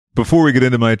Before we get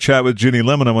into my chat with Ginny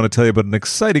Lemon, I want to tell you about an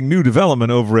exciting new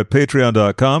development over at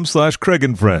patreon.com/Craig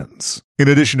and Friends. In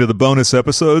addition to the bonus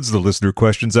episodes, the listener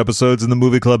questions episodes, and the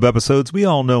movie club episodes we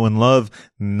all know and love,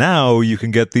 now you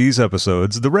can get these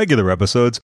episodes, the regular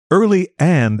episodes, early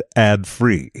and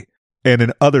ad-free. And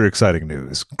in other exciting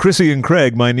news, Chrissy and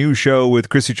Craig, my new show with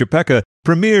Chrissy Chapeka,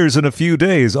 premieres in a few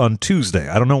days on Tuesday.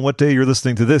 I don't know what day you're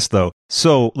listening to this, though,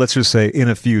 so let's just say in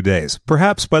a few days.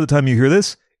 Perhaps by the time you hear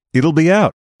this, it'll be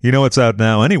out. You know what's out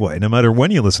now anyway, no matter when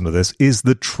you listen to this, is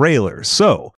the trailer.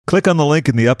 So, click on the link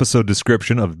in the episode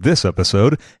description of this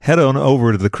episode, head on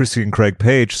over to the Chrissy and Craig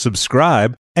page,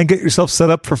 subscribe, and get yourself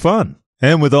set up for fun.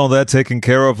 And with all that taken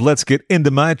care of, let's get into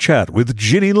my chat with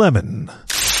Ginny Lemon.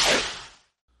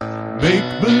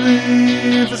 Make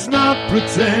believe, it's not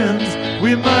pretend.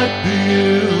 We might be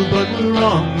ill, but we're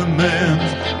on the mend.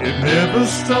 It never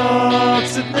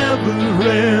stops, it never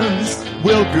ends.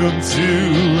 Welcome to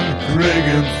Craig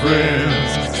and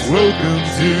Friends. Welcome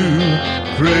to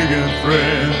Craig and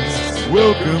Friends.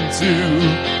 Welcome to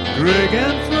Craig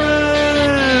and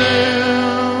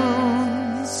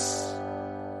Friends.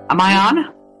 Am I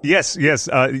on? Yes,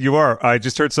 you are. I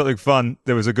just heard something fun.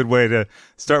 There was a good way to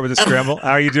start with a scramble.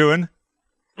 How are you doing?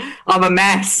 I'm a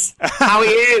mess. How are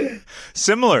you?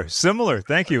 Similar.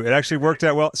 Thank you. It actually worked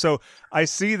out well. So I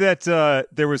see that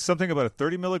there was something about a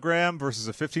 30 milligram versus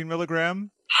a 15 milligram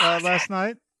last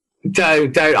night.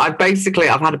 Don't. I've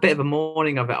had a bit of a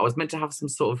morning of it. I was meant to have some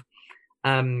sort of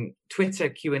Twitter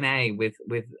Q&A with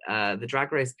the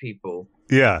Drag Race people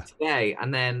today,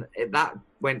 and then that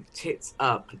went tits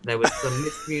up. There was some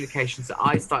miscommunication, so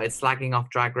I started slagging off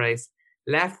Drag Race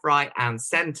left, right, and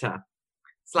centre.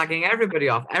 Slagging everybody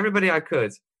off, everybody I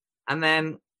could. And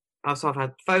then I've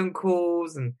had phone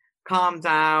calls and calmed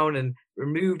down and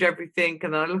removed everything.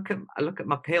 And then I look at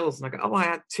my pills and I go, I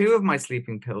had 2 of my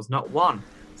sleeping pills, not 1.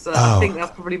 So I think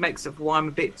that probably makes up for why I'm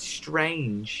a bit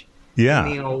strange in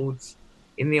the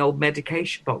old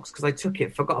medication box, because I took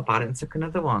it, forgot about it, and took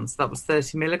another one. So that was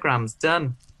 30 milligrams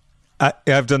done.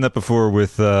 I've done that before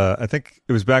with, I think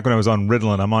it was back when I was on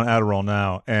Ritalin. I'm on Adderall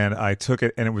now, and I took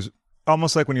it, and it was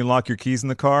almost like when you lock your keys in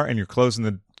the car and you're closing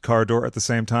the car door at the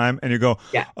same time, and you go,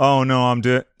 "Oh no,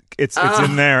 it's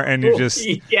in there," and you just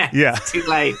it's too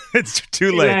late. It's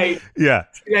too late. Yeah,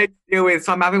 too late to deal with.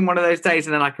 So I'm having one of those days,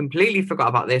 and then I completely forgot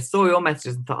about this. Saw your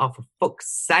messages and thought, "Oh, for fuck's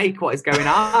sake, what is going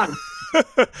on?"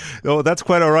 Oh, that's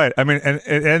quite all right. I mean, and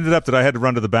it ended up that I had to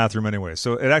run to the bathroom anyway,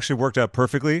 so it actually worked out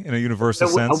perfectly in a universal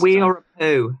sense. A wee or a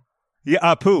poo?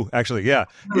 Yeah, poo, actually, yeah.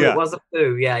 It was a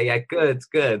poo, yeah, good.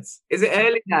 Is it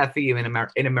early there for you in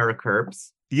America?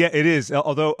 Yeah, it is,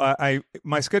 although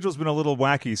my schedule's been a little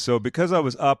wacky, so because I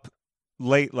was up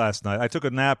late last night, I took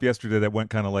a nap yesterday that went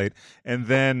kind of late, and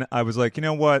then I was like, you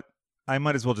know what, I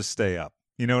might as well just stay up,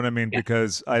 you know what I mean,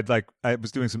 because I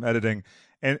was doing some editing,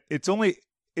 and it's only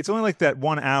like that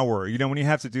 1 hour, you know, when you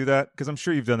have to do that, because I'm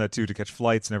sure you've done that too, to catch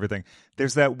flights and everything.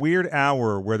 There's that weird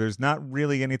hour where there's not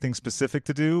really anything specific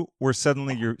to do, where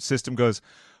suddenly your system goes,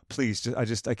 please, I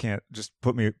can't, just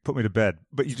put me to bed.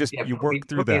 But you work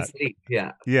through that. Sleep.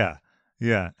 Yeah.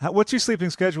 What's your sleeping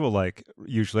schedule like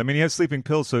usually? I mean, you have sleeping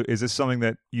pills, so is this something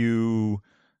that you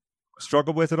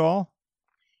struggle with at all?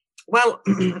 Well,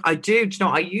 I do. Do you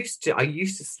know, I used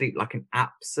to sleep like an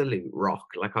absolute rock.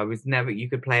 Like I was never. You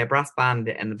could play a brass band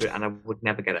and I would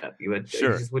never get up. You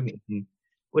just wouldn't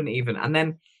even. And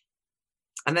then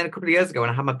a couple of years ago, when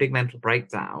I had my big mental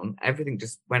breakdown, everything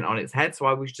just went on its head. So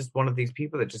I was just one of these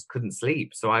people that just couldn't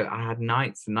sleep. So I had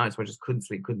nights and nights where I just couldn't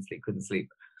sleep.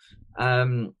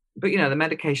 But you know, the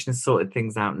medication has sorted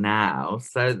things out now,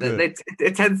 so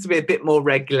it tends to be a bit more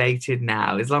regulated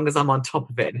now, as long as I'm on top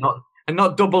of it, and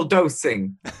not double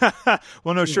dosing.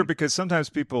 Well, no, sure, because sometimes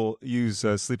people use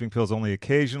sleeping pills only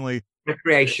occasionally.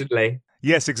 Recreationally.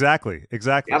 Yes, exactly.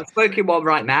 I'm smoking one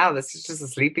right now. This is just a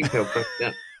sleeping pill.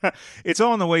 It's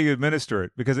all in the way you administer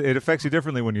it, because it affects you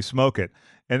differently when you smoke it.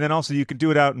 And then also you can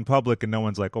do it out in public and no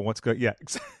one's like, oh, what's good? Yeah.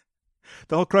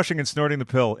 The whole crushing and snorting the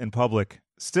pill in public,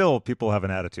 still people have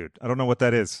an attitude. I don't know what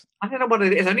that is. I don't know what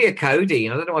it is. It's only a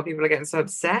codeine. I don't know why people are getting so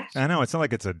upset. I know. It's not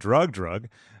like it's a drug.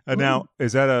 Now,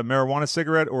 is that a marijuana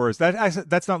cigarette, or is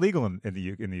that's not legal in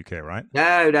the UK, right?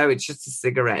 No, it's just a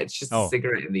cigarette. It's just a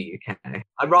cigarette in the UK.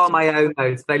 I roll my own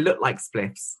those. They look like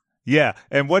spliffs. Yeah.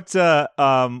 And what type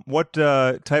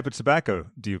of tobacco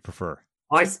do you prefer?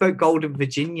 I smoke Golden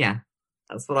Virginia.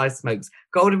 That's what I smoked.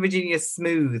 Golden Virginia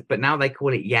smooth, but now they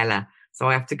call it yellow. So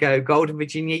I have to go Golden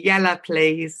Virginia yellow,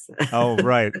 please. Oh,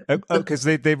 right. Because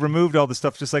they removed all the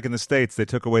stuff, just like in the States. They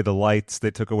took away the lights.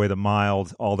 They took away the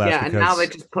mild, all that. Yeah, and now they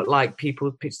just put like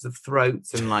people's pictures of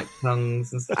throats and like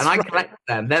tongues. And I collect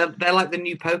them. They're like the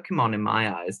new Pokemon in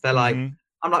my eyes. They're like,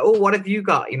 I'm like, oh, what have you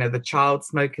got? You know, the child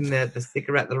smoking the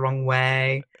cigarette the wrong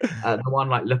way, the one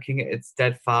like looking at its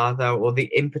dead father, or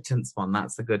the impotence one.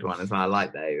 That's a good one as well. I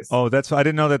like those. Oh, I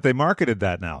didn't know that they marketed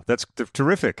that now. That's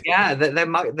terrific. Yeah,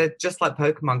 they're just like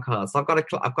Pokemon cards. So I've got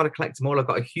to collect them all. I've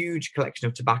got a huge collection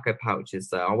of tobacco pouches,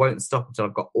 so I won't stop until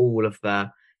I've got all of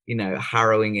the, you know,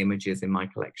 harrowing images in my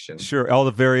collection. Sure. All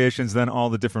the variations, then all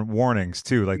the different warnings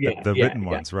too, like the written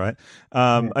ones, right?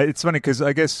 It's funny because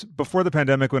I guess before the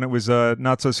pandemic, when it was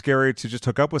not so scary to just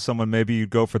hook up with someone, maybe you'd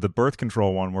go for the birth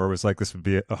control one where it was like, this would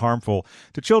be harmful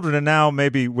to children. And now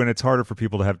maybe when it's harder for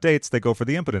people to have dates, they go for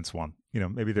the impotence one. You know,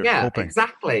 maybe they're hoping.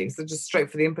 Exactly. So just straight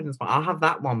for the impotence one. I'll have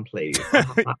that one, please. I'll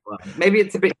have that one. Maybe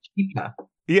it's a bit cheaper.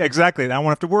 Yeah, exactly. I won't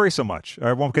have to worry so much.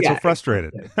 I won't get so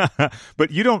frustrated. Exactly.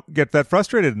 But you don't get that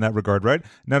frustrated in that regard, right?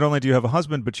 Not only do you have a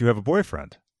husband, but you have a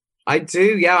boyfriend. I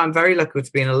do. Yeah, I'm very lucky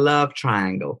to be in a love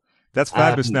triangle. That's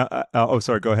fabulous. Now,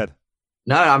 sorry. Go ahead.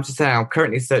 No, I'm just saying I'm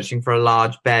currently searching for a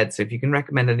large bed. So if you can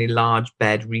recommend any large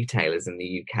bed retailers in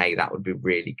the UK, that would be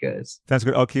really good. That's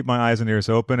good. I'll keep my eyes and ears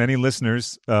open. Any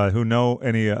listeners who know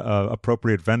any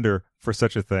appropriate vendor for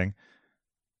such a thing?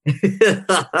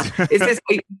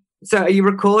 So are you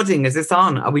recording? Is this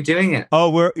on? Are we doing it?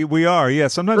 Oh, we are. Yeah.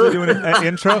 Sometimes I do an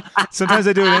intro. Sometimes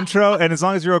I do an intro. And as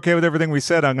long as you're okay with everything we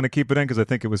said, I'm going to keep it in because I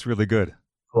think it was really good.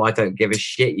 Oh, I don't give a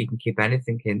shit. You can keep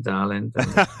anything in, darling.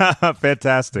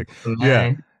 Fantastic.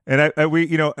 Yeah. And I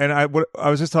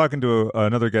was just talking to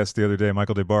another guest the other day,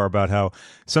 Michael DeBar, about how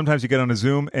sometimes you get on a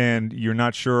Zoom and you're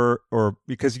not sure, or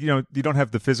because, you know, you don't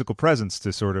have the physical presence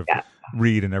to sort of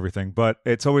read and everything, but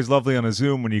it's always lovely on a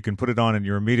Zoom when you can put it on and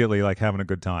you're immediately like having a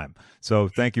good time. So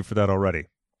thank you for that already.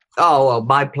 Oh, well,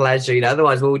 my pleasure. You know,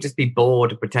 otherwise we'll just be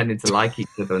bored pretending to like each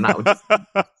other, and that would just...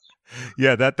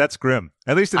 Yeah, that's grim.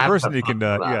 At least in person you can,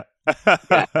 yeah,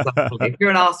 exactly. If you're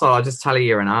an arsehole, I'll just tell you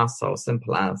you're an arsehole.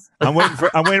 Simple as. I'm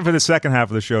waiting for the second half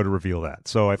of the show to reveal that.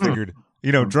 So I figured,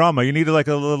 you know, drama. You need like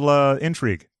a little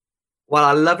intrigue. Well,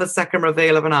 I love a second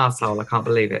reveal of an arsehole. I can't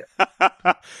believe it.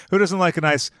 Who doesn't like a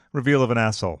nice reveal of an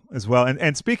asshole as well?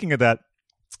 And speaking of that,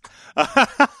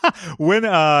 when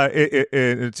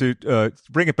to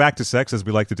bring it back to sex, as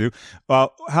we like to do,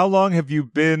 how long have you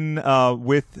been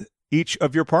with each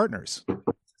of your partners?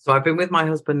 So I've been with my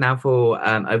husband now for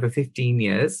over 15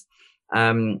 years.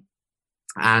 And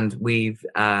we've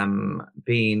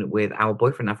been with our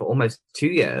boyfriend now for almost 2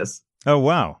 years. Oh,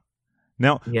 wow.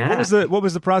 Now, what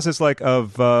was the process like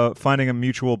of finding a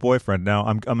mutual boyfriend? Now,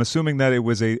 I'm assuming that it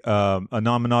was a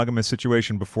non-monogamous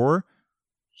situation before.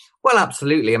 Well,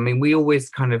 absolutely. I mean, we always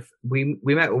kind of we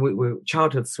met. We were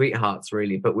childhood sweethearts,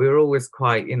 really, but we were always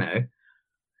quite, you know,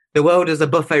 the world is a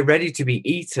buffet ready to be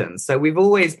eaten. So we've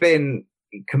always been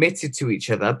committed to each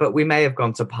other, but we may have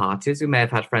gone to parties. We may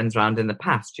have had friends around in the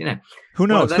past, you know. Who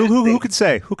knows? Who could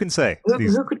say? Who can say?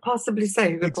 Who could possibly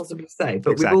say? Who could possibly say?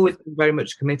 But We've always been very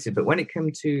much committed. But when it came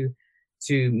to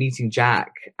meeting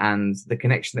Jack and the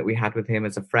connection that we had with him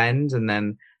as a friend, and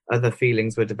then other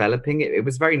feelings were developing, it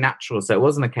was very natural. So it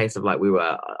wasn't a case of like we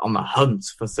were on the hunt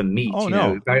for some meat. Oh, you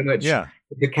know, very much it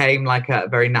became like a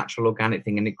very natural, organic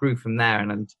thing, and it grew from there.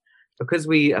 And because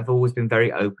we have always been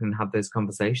very open and had those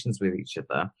conversations with each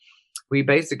other, we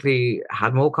basically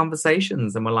had more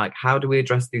conversations and we're like, how do we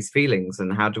address these feelings?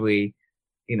 And how do we,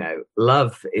 you know,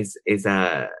 love is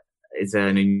an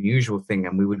unusual thing,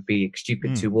 and we would be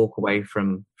stupid to walk away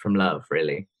from love,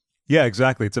 really. Yeah,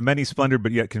 exactly. It's a many splendored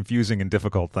but yet confusing and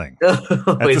difficult thing. As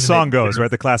the song goes,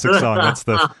 right? The classic song. That's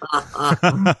the...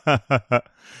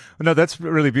 No, that's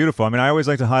really beautiful. I mean, I always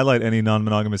like to highlight any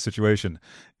non-monogamous situation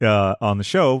on the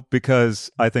show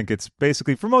because I think it's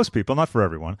basically, for most people, not for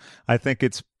everyone, I think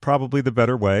it's probably the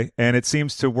better way. And it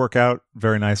seems to work out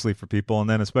very nicely for people. And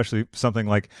then especially something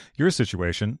like your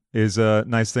situation is a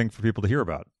nice thing for people to hear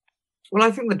about. Well,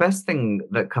 I think the best thing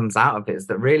that comes out of it is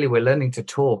that really we're learning to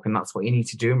talk, and that's what you need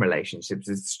to do in relationships,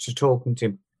 is to talk and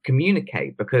to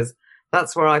communicate, because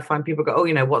that's where I find people go, oh,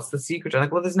 you know, what's the secret? And I'm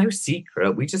like, well, there's no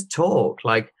secret. We just talk.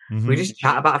 Like, we just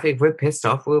chat about it. If we're pissed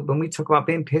off, when we talk about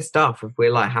being pissed off. If we're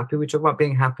like happy, we talk about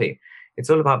being happy. It's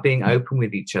all about being open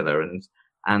with each other,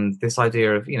 and this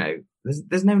idea of, you know,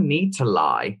 there's no need to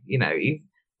lie. You know,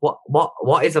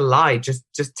 what is a lie? Just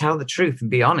tell the truth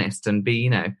and be honest and be, you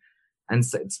know. And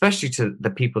so, especially to the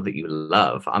people that you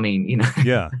love. I mean, you know.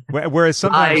 Yeah. Whereas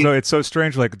sometimes, though, it's so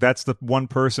strange. Like that's the one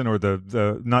person, or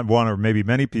the not one, or maybe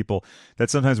many people, that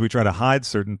sometimes we try to hide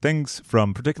certain things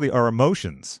from, particularly our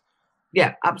emotions.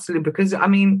 Yeah, absolutely. Because I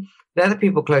mean, they're the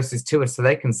people closest to us, so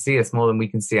they can see us more than we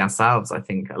can see ourselves, I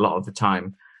think, a lot of the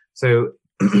time. So,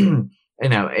 you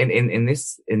know, in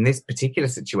this particular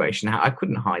situation, I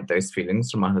couldn't hide those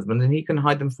feelings from my husband, and he couldn't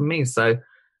hide them from me. So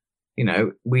you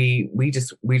know, we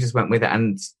just went with it,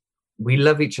 and we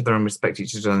love each other and respect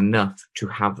each other enough to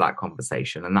have that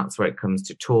conversation. And that's where it comes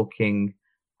to talking.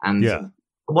 And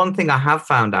one thing I have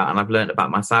found out and I've learned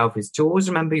about myself is to always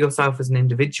remember yourself as an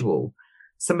individual.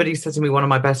 Somebody said to me, one of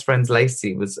my best friends,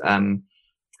 Lacey, was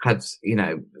had, you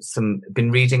know,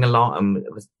 been reading a lot and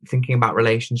was thinking about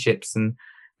relationships. And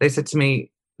they said to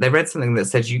me, they read something that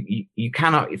said you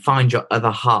cannot find your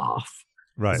other half.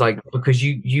 Right. It's like, because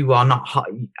you are not,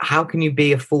 how can you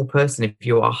be a full person if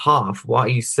you are half? What are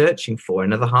you searching for?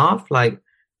 Another half? Like,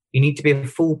 you need to be a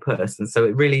full person. So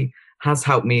it really has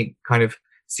helped me kind of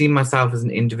see myself as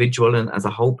an individual and as a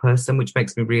whole person, which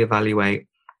makes me reevaluate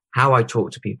how I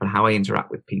talk to people, how I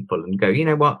interact with people, and go, you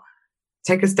know what?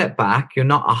 Take a step back. You're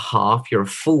not a half, you're a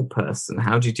full person.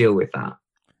 How do you deal with that?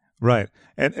 Right.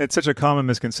 And it's such a common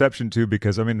misconception too,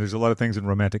 because I mean, there's a lot of things in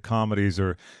romantic comedies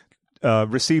or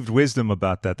received wisdom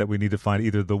about that we need to find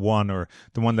either the one or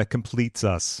the one that completes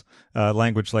us,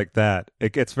 language like that.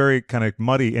 It gets very kind of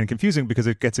muddy and confusing because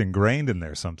it gets ingrained in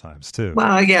there sometimes too.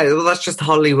 Well, yeah, well, that's just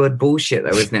Hollywood bullshit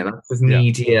though, isn't it? That's just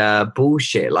media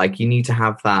bullshit. Like, you need to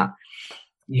have that.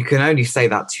 You can only say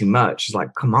that too much. It's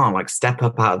like, come on, like, step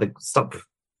up out of the, stop.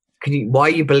 Why are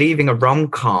you believing a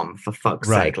rom-com, for fuck's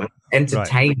sake? Like,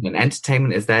 entertainment. Right.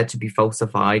 Entertainment is there to be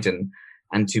falsified and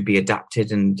to be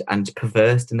adapted and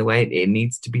perversed in the way it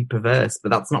needs to be perverse. But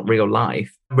that's not real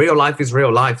life. Real life is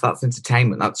real life. That's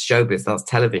entertainment. That's showbiz. That's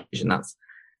television. That's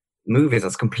movies.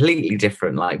 That's completely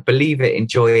different. Like, believe it,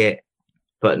 enjoy it,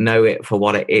 but know it for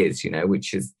what it is, you know,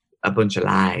 which is a bunch of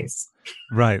lies.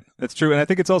 Right. That's true. And I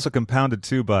think it's also compounded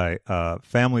too by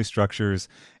family structures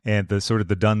and the sort of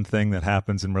the done thing that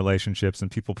happens in relationships and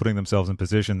people putting themselves in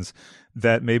positions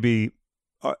that maybe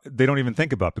they don't even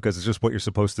think about because it's just what you're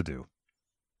supposed to do.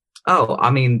 Oh,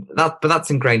 I mean, but that's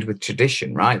ingrained with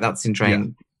tradition, right? That's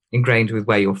ingrained with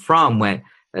where you're from, where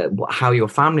how your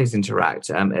families interact.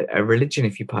 A religion,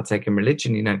 if you partake in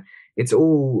religion, you know, it's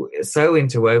all so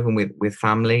interwoven with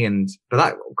family, but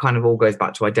that kind of all goes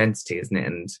back to identity, isn't it?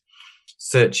 And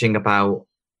searching about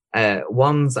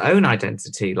one's own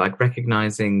identity, like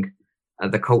recognizing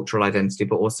the cultural identity,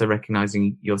 but also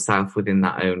recognizing yourself within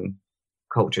that own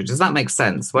culture. Does that make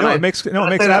sense? It makes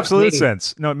absolute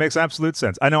sense. No, it makes absolute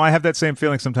sense. I know I have that same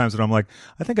feeling sometimes when I'm like,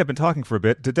 I think I've been talking for a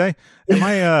bit.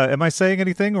 Am I saying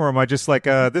anything, or am I just like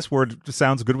this word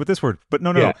sounds good with this word? But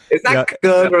no. Yeah. Is that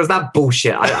good or is that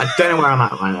bullshit? I don't know where I'm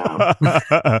at right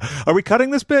now. Are we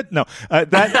cutting this bit? No.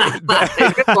 It's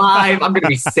live. I'm going to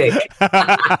be sick.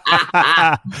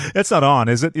 It's not on,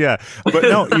 is it? Yeah. But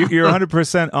no, you're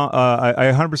 100%.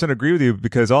 I 100% agree with you,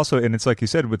 because also, and it's like you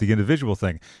said with the individual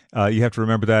thing, you have to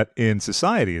remember that in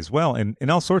society as well, and in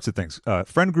all sorts of things,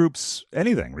 friend groups,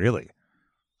 anything really.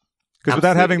 Because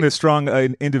without having this strong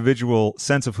individual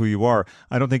sense of who you are,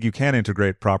 I don't think you can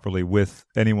integrate properly with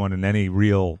anyone in any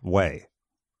real way.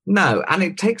 No, and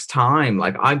it takes time.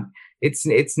 Like it's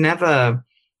never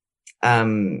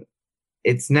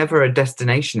a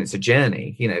destination. It's a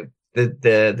journey. You know,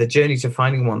 the journey to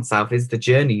finding oneself is the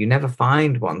journey. You never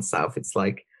find oneself. It's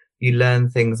like you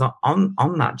learn things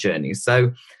on that journey.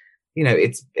 So, you know,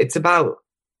 it's about,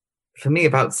 for me,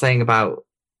 about saying about,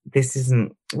 this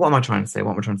isn't, what am I trying to say?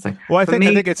 Well, I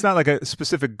think it's not like a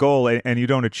specific goal and you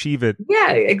don't achieve it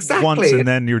exactly once and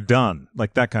then you're done,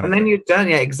 like that kind of thing. And then you're done,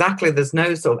 exactly. There's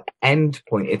no sort of end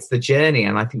point. It's the journey.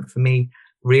 And I think for me,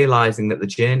 realizing that the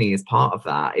journey is part of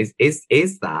that is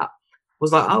that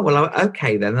was like, oh, well,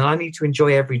 okay, then I need to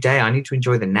enjoy every day. I need to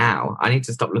enjoy the now. I need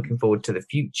to stop looking forward to the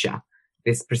future,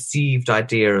 this perceived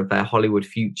idea of a Hollywood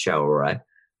future or a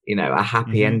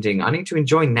happy ending. I need to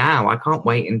enjoy now. I can't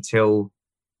wait until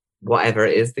whatever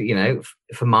it is that, you know,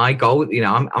 for my goal, you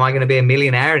know, am I going to be a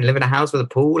millionaire and live in a house with a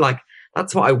pool? Like,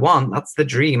 that's what I want. That's the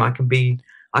dream. I can be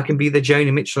the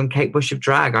Joni Mitchell and Kate Bush of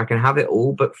drag. I can have it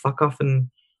all, but fuck off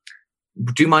and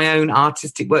do my own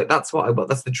artistic work. That's what I want.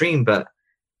 That's the dream. But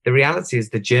the reality is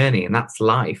the journey, and that's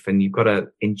life. And you've got to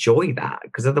enjoy that,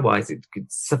 because otherwise it's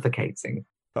suffocating.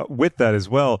 With that as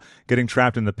well, getting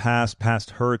trapped in the past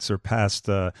hurts or past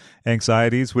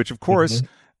anxieties, which of course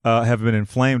have been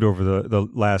inflamed over the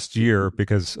last year,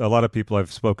 because a lot of people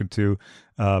I've spoken to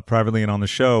privately and on the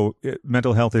show,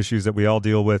 mental health issues that we all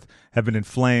deal with have been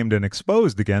inflamed and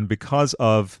exposed again because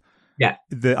of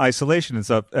the isolation and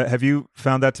stuff. Have you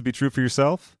found that to be true for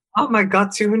yourself? Oh my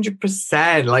God,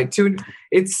 200%. Like,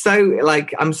 it's so,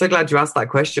 like, I'm so glad you asked that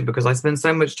question, because I spend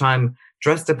so much time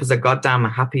dressed up as a goddamn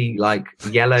happy, like,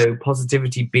 yellow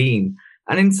positivity bean.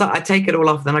 And inside, I take it all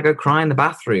off, then I go cry in the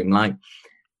bathroom. Like,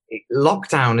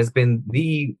 lockdown has been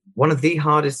one of the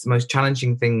hardest, most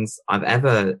challenging things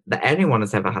that anyone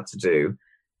has ever had to do.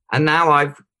 And now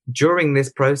I've during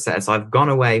this process, I've gone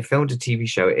away, filmed a TV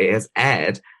show, it has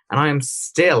aired, and I am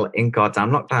still in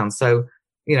goddamn lockdown. So,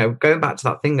 you know, going back to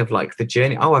that thing of like the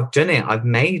journey, oh, I've done it, I've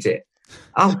made it.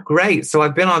 Oh, great. So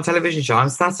I've been on a television show, I'm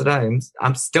sat at home,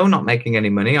 I'm still not making any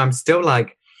money. I'm still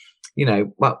like, you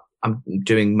know, well, I'm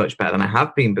doing much better than I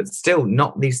have been, but still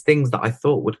not these things that I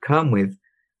thought would come with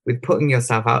putting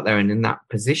yourself out there and in that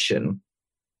position.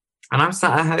 And I'm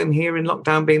sat at home here in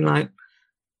lockdown being like,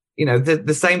 you know,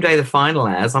 the same day the final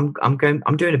airs, I'm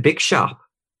doing a big shop.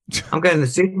 I'm going to the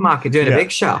supermarket doing a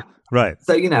big shop. Right.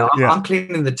 So, you know, I'm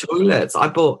cleaning the toilets.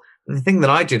 The thing that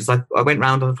I did is I went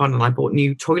round on the front and I bought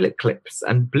new toilet clips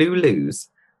and blue loos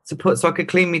so I could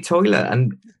clean my toilet.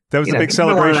 And that was a big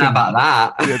celebration.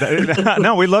 About that.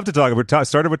 No, we love to talk. We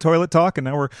started with toilet talk, and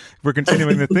now we're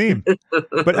continuing the theme.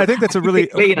 But I think that's a really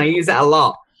clean. I use it a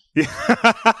lot. Yeah.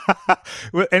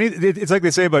 Well, it's like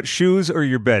they say about shoes or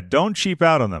your bed. Don't cheap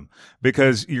out on them,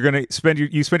 because you're going to spend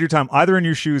your time either in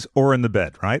your shoes or in the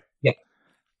bed, right? Yeah.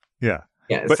 Yeah.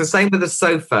 Yeah. It's the same with the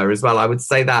sofa as well. I would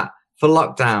say that for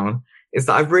lockdown is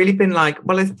that I've really been like,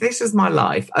 well, if this is my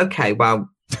life, okay, well,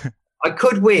 I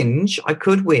could whinge. I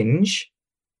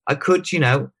could, you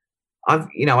know,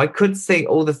 I could say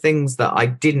all the things that I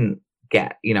didn't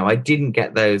get. You know, I didn't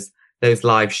get those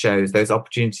live shows, those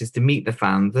opportunities to meet the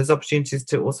fans, those opportunities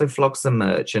to also flog some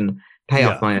merch and pay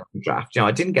off my own draft. You know,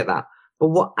 I didn't get that. But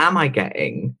what am I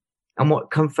getting? And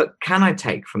what comfort can I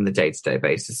take from the day-to-day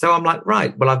basis? So I'm like,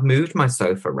 right, well, I've moved my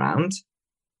sofa around,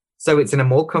 so it's in a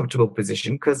more comfortable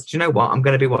position, because do you know what? I'm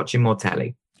going to be watching more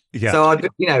telly. Yeah. So,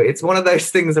 you know, it's one of those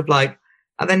things of like,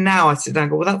 and then now I sit down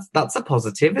and go, well, that's a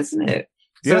positive, isn't it?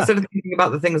 So instead of thinking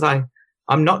about the things I'm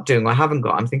not doing, I haven't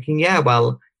got, I'm thinking, yeah,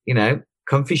 well, you know,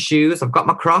 comfy shoes, I've got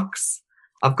my Crocs,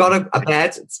 I've got a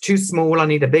bed, it's too small, I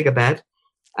need a bigger bed.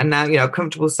 And now, you know,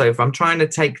 comfortable sofa. I'm trying to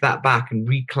take that back and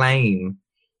reclaim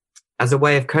as a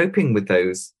way of coping with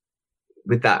those,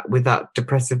 with that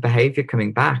depressive behavior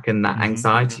coming back and that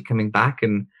anxiety coming back,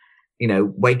 and, you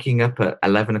know, waking up at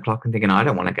 11 o'clock and thinking, I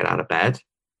don't want to get out of bed.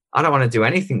 I don't want to do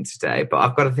anything today, but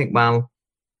I've got to think, well,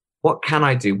 what can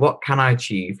I do? What can I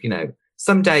achieve? You know,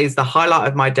 some days the highlight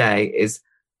of my day is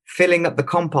filling up the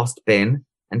compost bin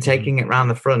and taking it round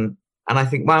the front. And I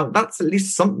think, well, that's at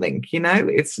least something, you know,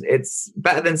 it's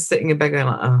better than sitting in bed going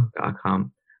like, oh, God, I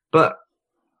can't. But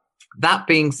that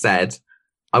being said,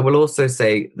 I will also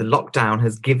say the lockdown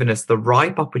has given us the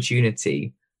ripe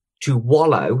opportunity to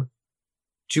wallow,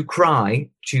 to cry,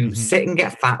 to sit and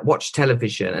get fat, watch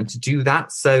television, and to do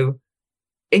that. So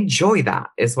enjoy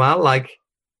that as well. Like,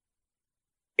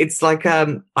 it's like,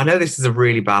 I know this is a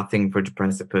really bad thing for a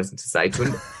depressive person to say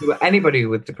to anybody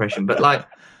with depression, but like,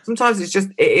 sometimes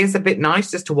it is a bit nice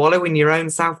just to wallow in your own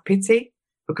self-pity,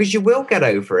 because you will get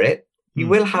over it. You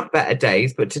will have better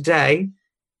days. But today,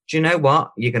 do you know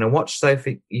what? You're going to watch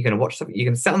sofa. You're going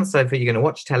to sit on the sofa. You're going to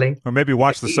watch telly. Or maybe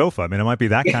watch the sofa. I mean, it might be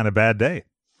that kind of bad day.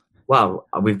 Well,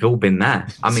 we've all been there.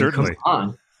 I mean, certainly. Come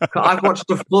on. I've watched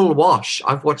a full wash.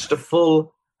 I've watched a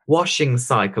full washing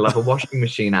cycle of a washing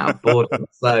machine out of boredom.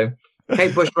 So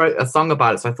Kate Bush wrote a song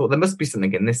about it. So I thought there must be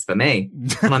something in this for me.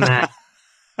 And I'm there.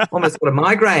 Almost got a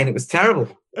migraine. It was terrible.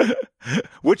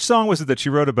 Which song was it that she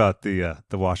wrote about the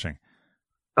washing?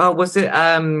 Oh, was it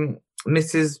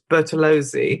Mrs.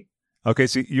 Bertolozzi? Okay,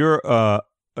 so you're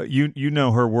you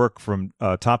know her work from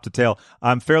top to tail.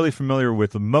 I'm fairly familiar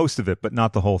with most of it, but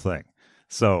not the whole thing.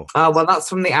 So, well, that's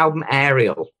from the album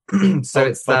Ariel. So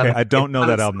it's okay. I don't know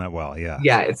that album that well.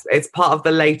 Yeah, it's part of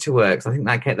the later works. I think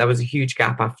there was a huge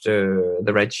gap after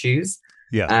the Red Shoes.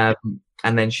 Yeah.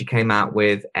 And then she came out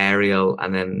with Ariel,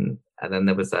 and then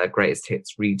there was a Greatest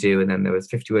Hits redo, and then there was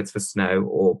 50 Words for Snow,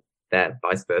 or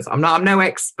vice versa. I'm no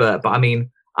expert, but I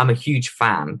mean, I'm a huge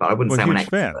fan, but I wouldn't say I'm an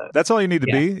expert. Fan. That's all you need to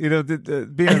be. You know,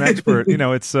 being an expert, you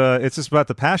know, it's just about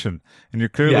the passion, and you're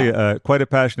clearly quite a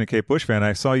passionate Kate Bush fan.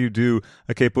 I saw you do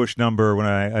a Kate Bush number when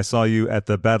I saw you at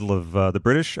the Battle of the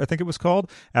British, I think it was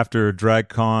called, after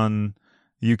DragCon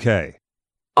UK.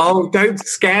 Oh, don't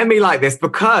scare me like this,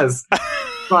 because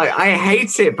like, I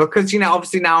hate it, because, you know,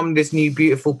 obviously now I'm this new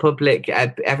beautiful public.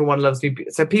 Everyone loves me.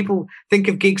 So people think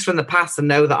of gigs from the past and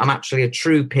know that I'm actually a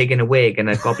true pig in a wig and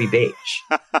a gobby bitch.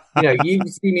 You know, you've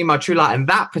seen me in my true light. And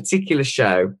that particular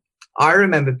show, I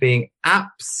remember being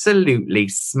absolutely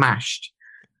smashed,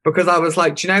 because I was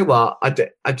like, do you know what? I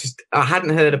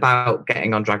hadn't heard about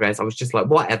getting on Drag Race. I was just like,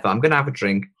 whatever, I'm going to have a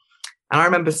drink. And I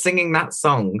remember singing that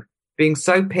song, being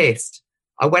so pissed.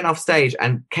 I went off stage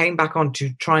and came back on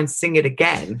to try and sing it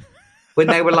again when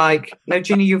they were like, no,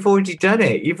 Ginny, you've already done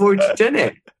it. You've already done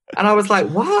it. And I was like,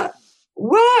 what?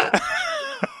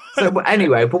 So So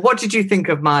anyway, but what did you think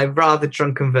of my rather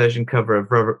drunken version cover of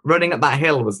Running Up That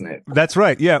Hill, wasn't it? That's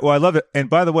right. Yeah, well, I love it. And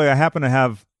by the way, I happen to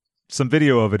have some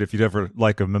video of it if you'd ever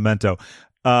like a memento.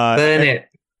 Burn it.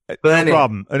 No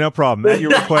problem. No problem. At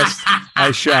your request,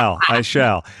 I shall. Put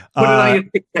it on your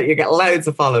TikTok. You get loads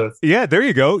of followers. Yeah, there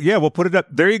you go. Yeah, we'll put it up.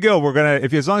 There you go. We're gonna,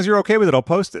 if as long as you're okay with it, I'll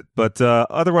post it. But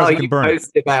otherwise, I can burn it.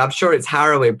 Post it, mate. I'm sure it's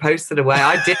harrowing. Post it away.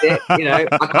 I did it. I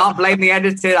can't blame the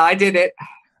editor. I did it.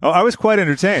 Oh, I was quite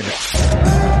entertained.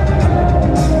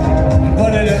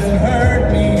 But it doesn't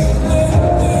hurt me.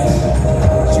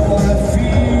 You wanna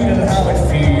feel how it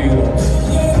feels.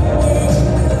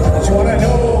 You wanna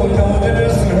know that it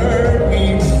doesn't hurt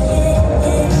me.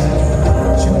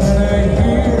 You wanna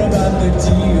hear about the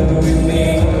deal we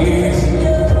made.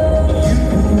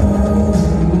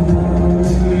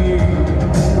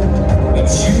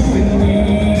 It's you and me.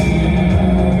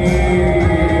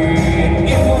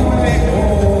 It won't let go.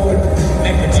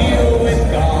 Make a deal with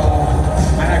God.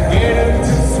 And I get him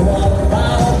to swap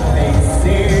out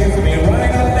places. Been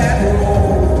running up that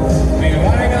road. Been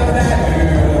running up that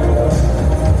hill.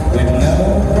 With no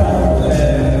problem.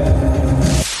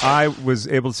 I was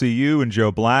able to see you and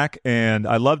Joe Black, and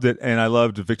I loved it. And I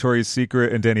loved Victoria's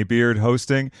Secret and Danny Beard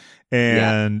hosting,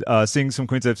 and seeing some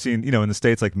queens I've seen, in the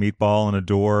States, like Meatball and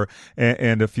Adore,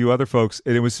 and a few other folks.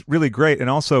 And it was really great. And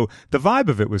also the vibe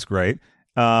of it was great.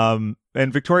 And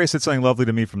Victoria said something lovely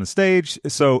to me from the stage.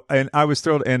 So, and I was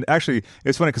thrilled. And actually,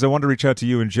 it's funny because I wanted to reach out to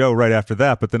you and Joe right after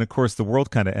that, but then of course the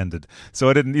world kind of ended. So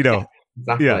I didn't,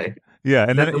 Exactly. Yeah.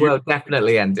 And then the world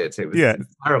definitely ended. It was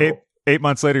terrible. 8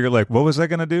 months later, you're like, what was I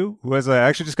going to do? I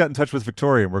actually just got in touch with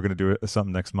Victoria, and we're going to do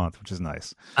something next month, which is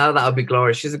nice. Oh, that would be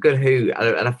glorious. She's a good hoot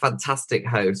and a fantastic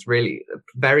host, really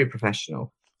very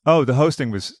professional. Oh, the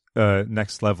hosting was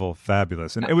next level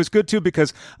fabulous. And it was good, too,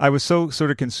 because I was so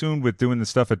sort of consumed with doing the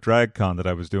stuff at DragCon that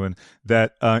I was doing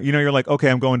that, you're like, okay,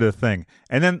 I'm going to the thing.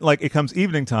 And then, like, it comes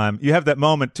evening time. You have that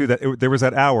moment, too, that there was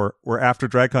that hour where after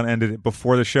DragCon ended,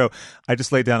 before the show, I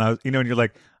just laid down, and you're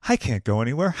like, I can't go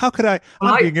anywhere. How could I?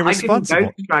 I'm being irresponsible.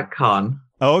 I didn't go to DragCon.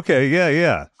 Oh, okay.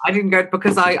 Yeah. I didn't go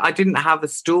because I didn't have a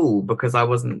stool because I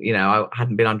wasn't, I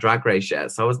hadn't been on Drag Race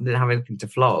yet. So I didn't have anything to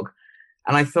flog.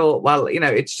 And I thought, well,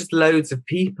 it's just loads of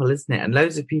people, isn't it? And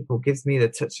loads of people gives me the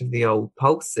touch of the old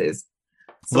pulses.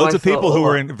 So loads of people who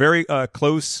were in very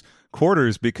close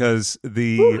quarters because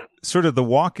the sort of the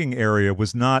walking area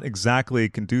was not exactly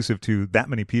conducive to that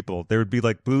many people. There would be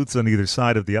like booths on either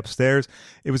side of the upstairs.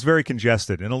 It was very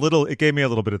congested, and it gave me a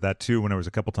little bit of that too when I was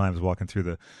a couple times walking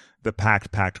through the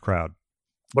packed crowd.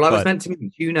 Well, I was meant to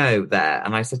meet Juno there,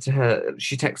 and I said to her,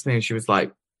 she texted me and she was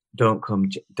like, don't come,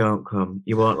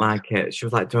 you won't like it. She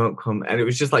was like, don't come. And it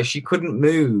was just like she couldn't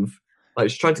move. Like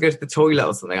she tried to go to the toilet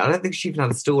or something. I don't think she even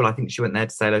had a stool. I think she went there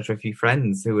to say hello to a few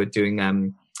friends who were doing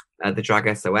the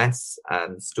Drag SOS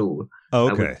stool. Oh,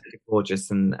 okay. Gorgeous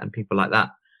and people like that.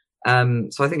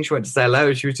 So I think she went to say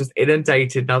hello. She was just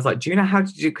inundated. And I was like, do you know how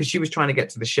to do? Because she was trying to get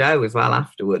to the show as well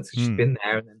afterwards. She'd been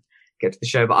there and then get to the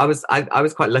show. But I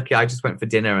was quite lucky. I just went for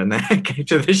dinner and then came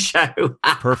to the show.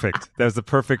 Perfect. That was the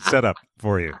perfect setup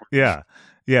for you. Yeah.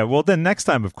 Yeah. Well, then next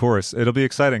time, of course, it'll be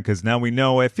exciting because now we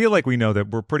know, I feel like we know that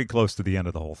we're pretty close to the end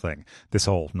of the whole thing, this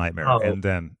whole nightmare. Oh. And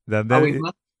then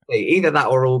either that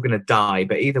or we're all going to die.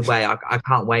 But either way, I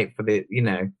can't wait for the,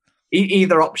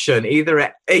 either option,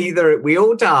 either we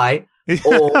all die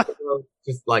or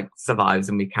just like survives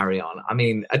and we carry on. I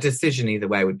mean, a decision either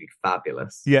way would be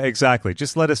fabulous. Yeah, exactly.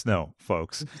 Just let us know,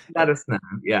 folks. Let us know.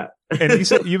 Yeah.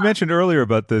 And you mentioned earlier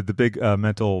about the big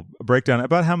mental breakdown.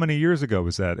 About how many years ago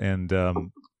was that? And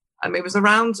it was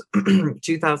around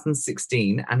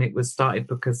 2016, and it was started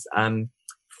because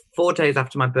 4 days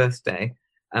after my birthday,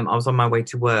 I was on my way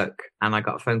to work, and I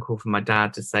got a phone call from my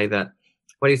dad to say that,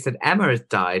 well, he said Emma has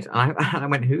died, and I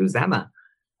went, who's Emma?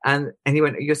 And he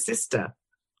went, your sister.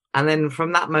 And then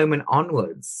from that moment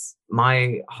onwards,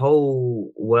 my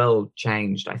whole world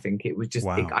changed. I think it was just,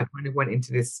 wow. I kind of went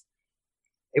into this.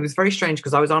 It was very strange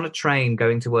because I was on a train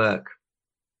going to work.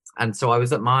 And so I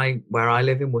was at where I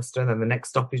live in Worcester. And then the next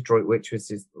stop is Droitwich, which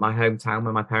is my hometown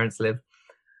where my parents live.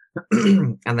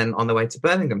 And then on the way to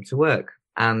Birmingham to work.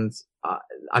 And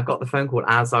I got the phone call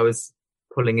as I was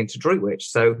pulling into Droitwich.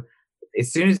 So as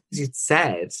soon as it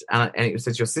said, and it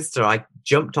said your sister, I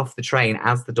jumped off the train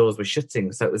as the doors were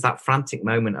shutting. So it was that frantic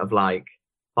moment of like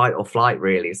fight or flight,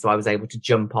 really. So I was able to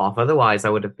jump off. Otherwise, I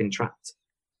would have been trapped,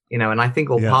 And I think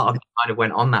part of me kind of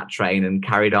went on that train and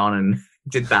carried on and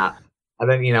did that. And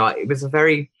then, it was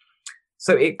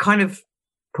so it kind of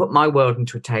put my world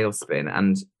into a tailspin.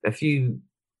 And I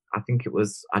think it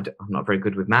was, I'm not very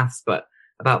good with maths, but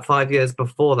about 5 years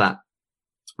before that,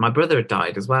 my brother had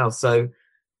died as well. So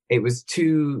it was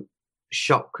two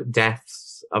shock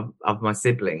deaths of my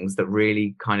siblings that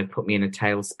really kind of put me in a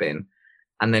tailspin.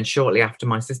 And then shortly after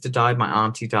my sister died, my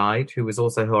auntie died, who was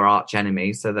also her arch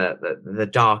enemy. So the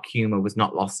dark humor was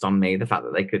not lost on me. The fact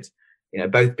that they could,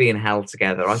 both be in hell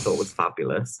together, I thought was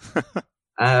fabulous.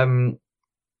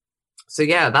 So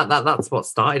yeah, that's what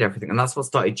started everything. And that's what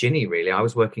started Ginny, really. I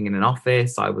was working in an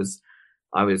office. I was,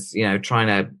 trying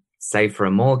to save for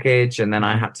a mortgage. And then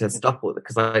I had to stop with it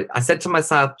because I said to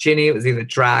myself, Ginny, it was either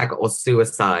drag or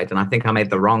suicide. And I think I made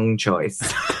the wrong choice.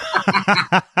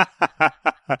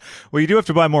 Well, you do have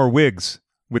to buy more wigs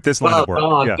with this line of work.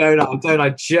 Don't I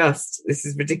just, this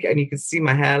is ridiculous. And you can see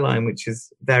my hairline, which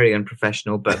is very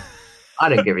unprofessional, but I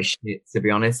don't give a shit, to be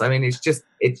honest. I mean, it's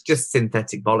just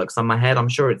synthetic bollocks on my head. I'm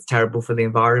sure it's terrible for the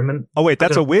environment. Oh, wait,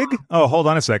 that's a wig? Oh, hold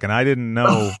on a second. I didn't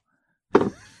know.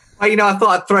 Well, I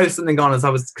thought I'd throw something on as I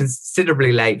was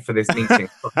considerably late for this meeting.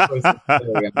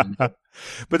 But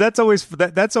that's always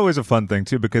a fun thing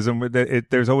too, because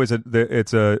there's always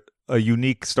a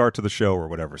unique start to the show or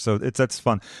whatever. So that's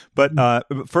fun. But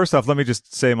first off, let me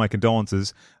just say my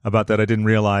condolences about that. I didn't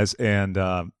realize, and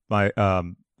I'm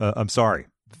sorry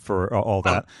for all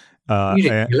that. You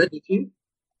didn't kill her, did you?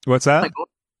 What's that?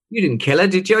 You didn't kill her,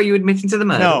 did you? Are you admitting to the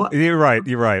murder? No, you're right.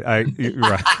 You're right. You're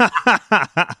right.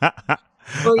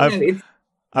 Well,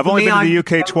 I've only been to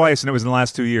the UK twice, and it was in the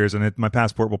last 2 years, and my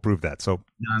passport will prove that. So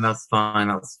no, that's fine.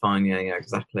 That's fine. Yeah,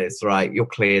 exactly. It's right. You're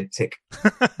cleared. Tick.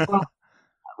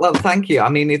 well, thank you. I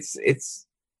mean,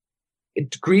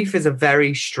 grief is a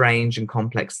very strange and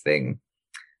complex thing,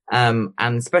 and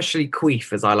especially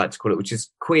queef, as I like to call it, which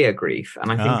is queer grief.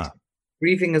 And I think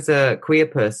grieving as a queer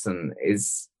person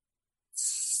is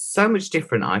so much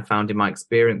different. I found in my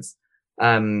experience,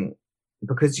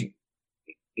 because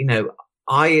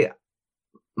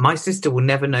my sister will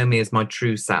never know me as my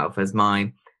true self, as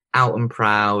my out and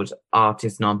proud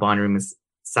artist, non-binary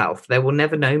self. They will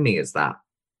never know me as that.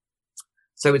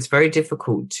 So it's very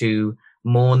difficult to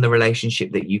mourn the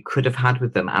relationship that you could have had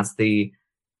with them as the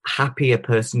happier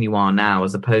person you are now,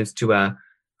 as opposed to a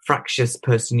fractious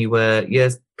person you were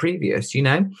years previous,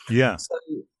 Yeah. So,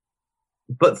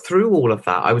 but through all of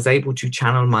that, I was able to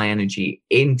channel my energy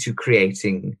into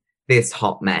creating this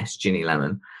hot mess, Ginny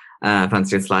Lemon.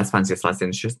 Fancy a slice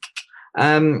industries.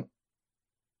 That's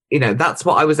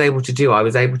what I was able to do. I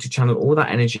was able to channel all that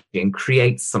energy and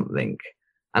create something.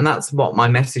 And that's what my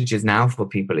message is now for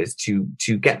people, is to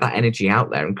get that energy out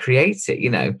there and create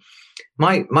it.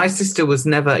 My sister was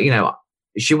never,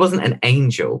 she wasn't an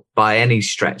angel by any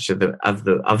stretch of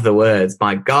the words.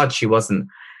 My God, she wasn't.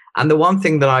 And the one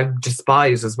thing that I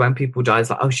despise was when people die, it's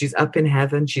like, oh, she's up in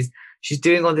heaven. She's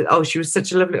doing all this. Oh, she was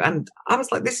such a lovely. And I was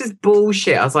like, this is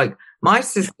bullshit. I was like, my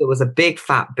sister was a big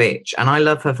fat bitch, and I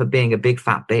love her for being a big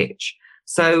fat bitch.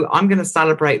 So I'm going to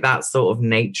celebrate that sort of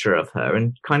nature of her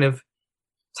and kind of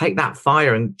take that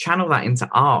fire and channel that into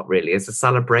art, really, as a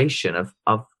celebration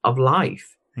of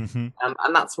life. Mm-hmm.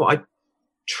 And that's what I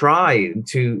try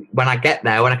to, when I get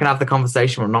there, when I can have the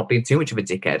conversation where I'm not being too much of a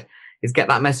dickhead, is get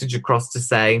that message across to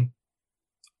say,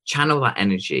 channel that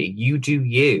energy. You do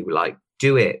you, like,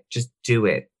 do it. Just do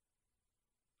it.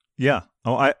 Yeah.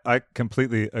 Oh, I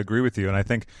completely agree with you. And I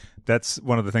think that's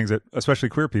one of the things that especially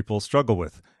queer people struggle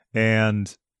with.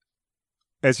 And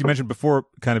as you mentioned before,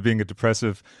 kind of being a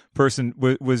depressive person,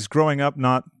 was growing up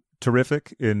not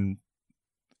terrific in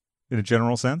a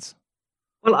general sense?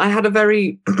 Well, I had a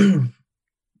very...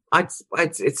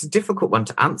 it's a difficult one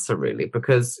to answer, really,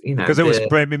 because because it was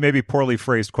maybe poorly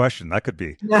phrased question. That could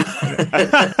be. No,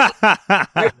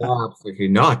 absolutely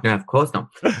not. No, of course not.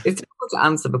 It's difficult to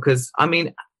answer because I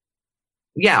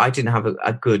didn't have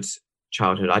a good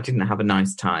childhood. I didn't have a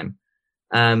nice time.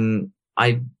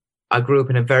 I grew up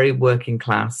in a very working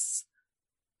class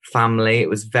family. It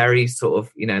was very sort of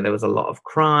there was a lot of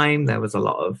crime. There was a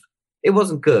lot of. It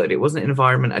wasn't good. It wasn't an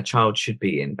environment a child should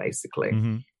be in,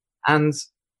 basically, and.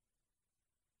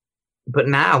 But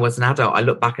now, as an adult, I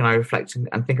look back and I reflect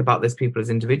and think about these people as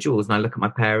individuals. And I look at my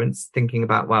parents, thinking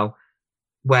about, well,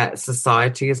 where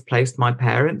society has placed my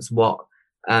parents, what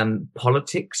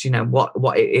politics,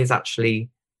 what it is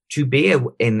actually to be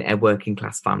in a working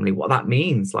class family, what that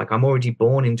means. Like, I'm already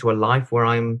born into a life where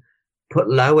I'm put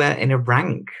lower in a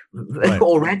rank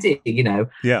already,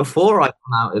 before I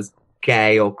come out as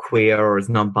gay or queer or as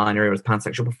non-binary or as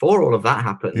pansexual, before all of that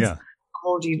happens, I'm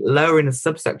already lower in a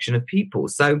subsection of people.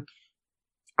 So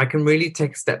I can really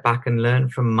take a step back and learn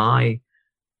from my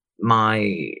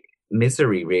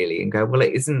misery, really, and go, well,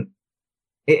 it isn't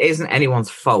anyone's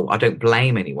fault. I don't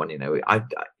blame anyone, I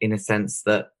in a sense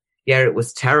that, yeah, it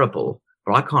was terrible,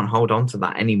 but I can't hold on to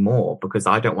that anymore because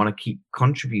I don't want to keep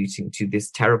contributing to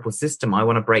this terrible system. I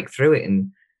want to break through it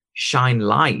and shine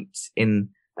light in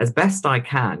as best I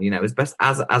can, as best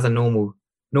as a normal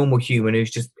human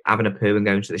who's just having a poo and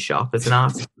going to the shop. As an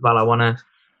artist, well, I want to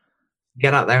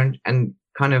get out there and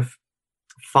kind of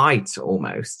fight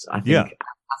almost, I think,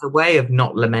 as a way of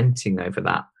not lamenting over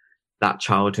that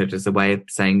childhood, as a way of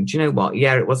saying, do you know what?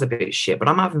 Yeah, it was a bit shit, but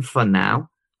I'm having fun now.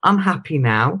 I'm happy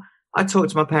now. I talk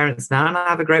to my parents now and I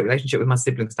have a great relationship with my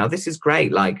siblings now. This is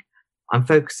great. Like, I'm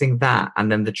focusing that.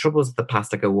 And then the troubles of the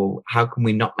past, I go, well, how can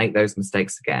we not make those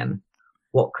mistakes again?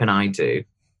 What can I do?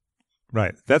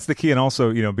 Right. That's the key. And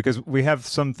also, because we have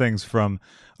some things from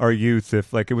our youth,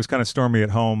 if like it was kind of stormy at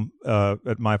home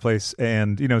at my place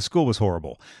and, school was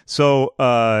horrible. So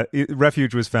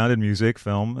refuge was found in music,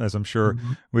 film, as I'm sure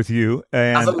with you.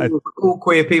 And cool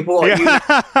queer people.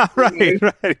 Right,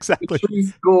 exactly. The true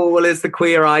school is the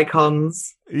queer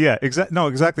icons. Yeah,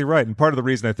 exactly right. And part of the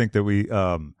reason I think that we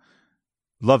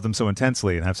love them so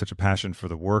intensely and have such a passion for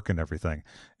the work and everything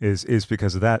is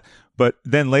because of that. But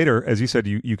then later, as you said,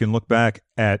 you can look back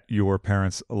at your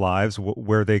parents' lives,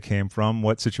 where they came from,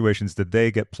 what situations did they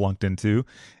get plunked into,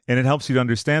 and it helps you to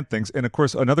understand things. And of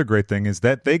course, another great thing is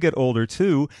that they get older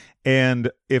too, and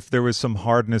if there was some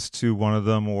hardness to one of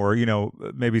them, or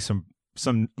maybe some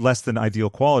less than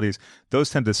ideal qualities, those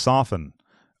tend to soften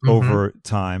over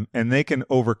time, and they can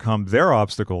overcome their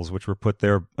obstacles, which were put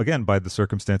there again by the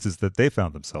circumstances that they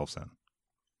found themselves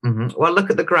in. Well, look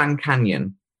at the Grand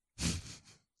Canyon.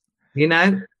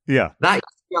 Yeah, that used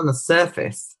to be on the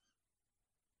surface,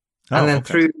 and then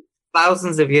through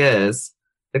thousands of years,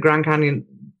 the Grand Canyon,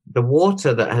 the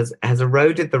water that has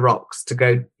eroded the rocks to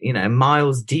go,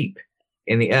 miles deep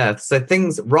in the earth. So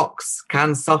rocks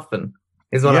can soften.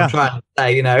 Is what I'm trying to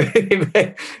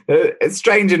say, a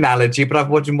strange analogy, but I've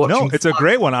watching. No, it's a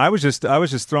great one. I was just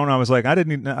thrown. I was like, I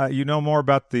didn't. You know more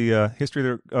about the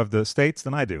history of the States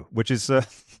than I do, which is.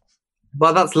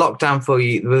 Well, that's lockdown for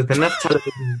you. With enough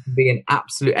television to be an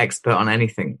absolute expert on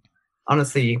anything.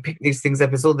 Honestly, you pick these things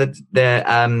up. It's all God,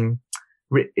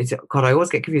 I always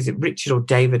get confused. Is it Richard or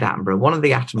David Attenborough? One of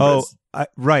the Attenboroughs. Oh,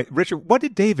 right, Richard. What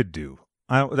did David do?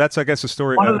 That's, I guess, a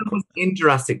story. One of them was in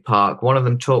Jurassic Park. One of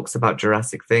them talks about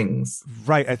Jurassic things.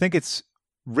 Right. I think it's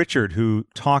Richard who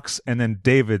talks, and then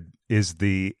David is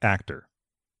the actor.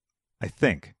 I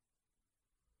think.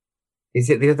 Is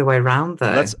it the other way around,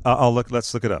 though? Let's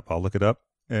look it up. I'll look it up.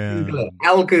 Google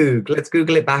it. Google. Let's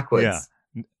Google it backwards.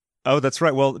 Yeah. Oh, that's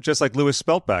right. Well, just like Lewis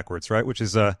spelt backwards, right? Which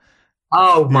is Oh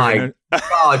my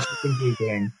God! You've been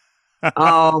Googling.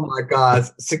 Oh my God!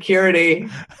 Security.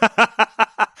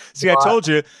 See, I told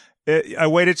you. I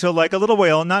waited till like a little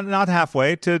while, not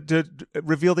halfway, to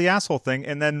reveal the asshole thing,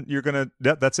 and then you're gonna.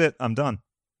 That's it. I'm done.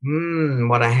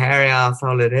 What a hairy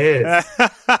asshole it is.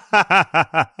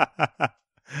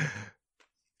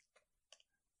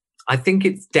 I think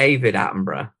it's David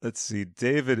Attenborough. Let's see,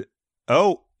 David.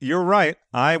 Oh, you're right.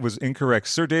 I was incorrect.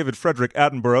 Sir David Frederick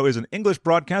Attenborough is an English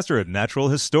broadcaster and natural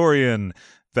historian.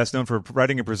 Best known for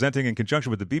writing and presenting in conjunction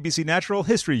with the BBC Natural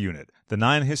History Unit, the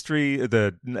nine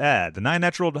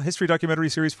natural history documentary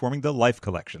series forming the Life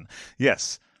Collection.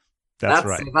 Yes, that's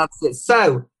right. That's it.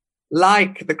 So,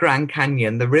 like the Grand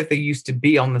Canyon, the river used to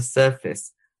be on the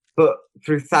surface, but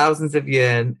through thousands of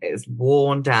years, it's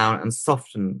worn down and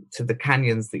softened to the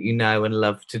canyons that you know and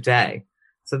love today.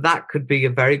 So that could be a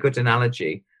very good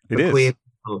analogy for queer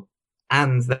people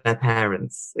and their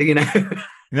parents.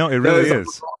 No, it really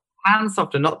is. Can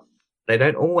soften, they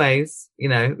don't always,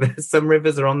 some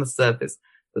rivers are on the surface,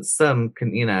 but some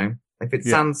can, if it's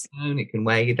sandstone, it can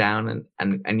weigh you down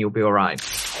and you'll be all right.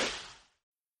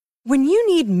 When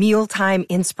you need mealtime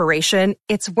inspiration,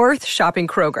 it's worth shopping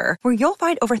Kroger, where you'll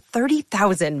find over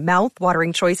 30,000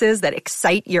 mouth-watering choices that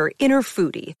excite your inner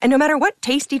foodie. And no matter what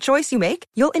tasty choice you make,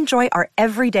 you'll enjoy our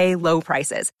everyday low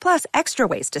prices, plus extra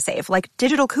ways to save, like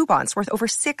digital coupons worth over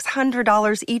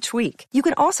 $600 each week. You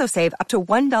can also save up to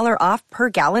 $1 off per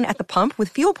gallon at the pump with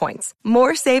fuel points.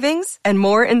 More savings and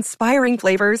more inspiring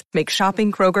flavors make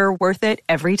shopping Kroger worth it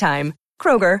every time.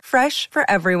 Kroger, fresh for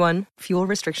everyone. Fuel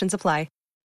restrictions apply.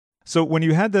 So when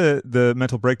you had the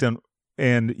mental breakdown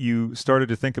and you started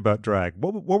to think about drag,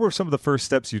 what were some of the first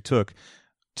steps you took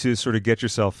to sort of get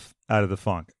yourself out of the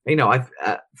funk? I've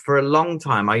for a long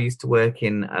time, I used to work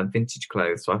in vintage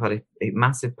clothes. So I've had a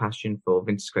massive passion for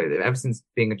vintage clothes. Ever since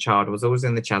being a child, I was always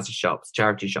in the charity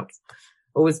shops,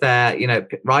 always there,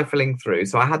 rifling through.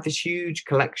 So I had this huge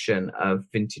collection of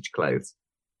vintage clothes.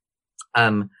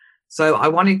 So I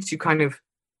wanted to kind of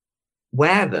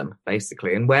wear them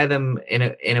basically, and wear them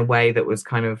in a way that was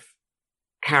kind of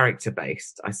character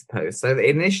based, I suppose. So it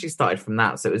initially started from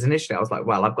that. So it was initially, I was like,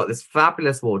 well, I've got this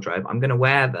fabulous wardrobe. I'm going to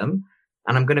wear them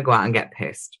and I'm going to go out and get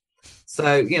pissed.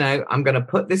 So, you know, I'm going to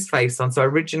put this face on. So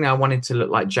originally I wanted to look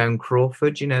like Joan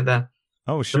Crawford, you know,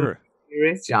 Oh, sure.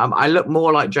 Yeah, I look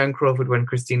more like Joan Crawford when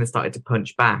Christina started to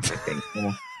punch back, I think.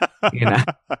 You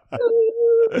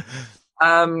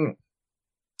know.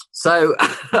 So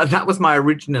that was my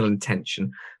original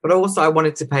intention. But also I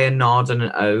wanted to pay a nod and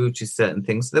an ode to certain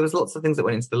things. So there was lots of things that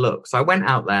went into the look. So I went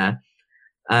out there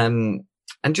and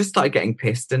just started getting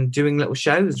pissed and doing little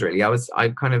shows, really. I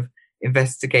kind of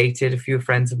investigated. A few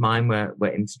friends of mine were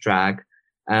into drag.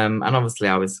 And obviously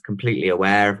I was completely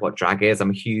aware of what drag is. I'm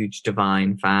a huge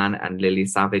Divine fan and Lily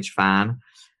Savage fan.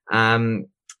 And,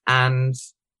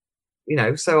 you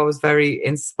know, so I was very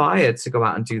inspired to go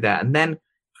out and do that. And then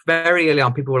very early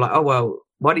on, people were like, oh, well,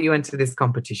 why don't you enter this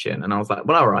competition? And I was like,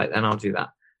 well, all right, then I'll do that.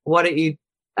 Why don't you...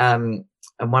 and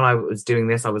when I was doing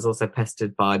this, I was also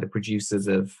pestered by the producers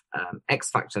of X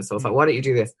Factor. So I was like, why don't you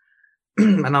do this?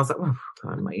 And I was like, well,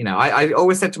 God, you know, I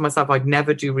always said to myself, I'd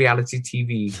never do reality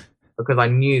TV because I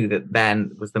knew that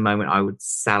then was the moment I would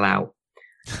sell out.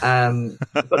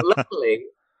 But luckily,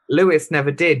 Lewis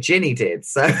never did. Ginny did.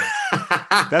 So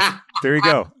there you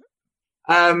go.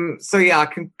 So yeah, I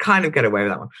can kind of get away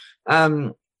with that one.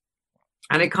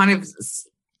 And it kind of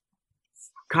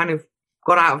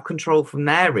got out of control from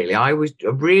there, really. I was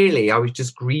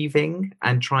just grieving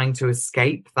and trying to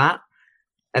escape that.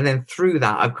 And then through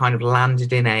that, I've kind of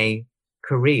landed in a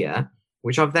career,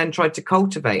 which I've then tried to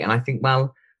cultivate. And I think,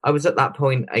 well, I was at that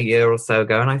point a year or so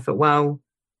ago, and I thought, well,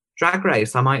 Drag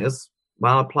Race, I might as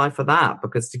well apply for that,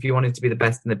 because if you wanted to be the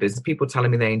best in the business, people telling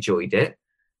me they enjoyed it.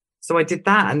 So I did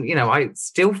that. And, you know, I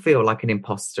still feel like an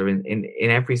imposter in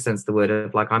every sense of the word,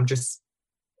 of like, I'm just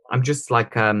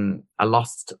like a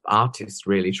lost artist,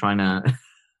 really, trying to...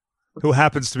 Who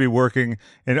happens to be working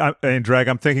in drag.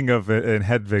 I'm thinking of in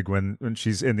Hedwig when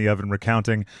she's in the oven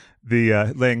recounting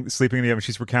sleeping in the oven.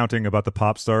 She's recounting about the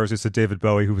pop stars. It's a David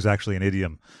Bowie who was actually an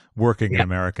idiom working in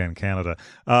America and Canada.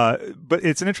 But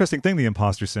it's an interesting thing, the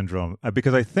imposter syndrome,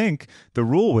 because I think the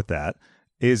rule with that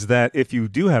is that if you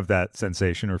do have that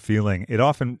sensation or feeling, it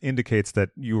often indicates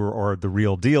that you are the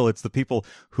real deal. It's the people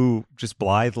who just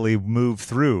blithely move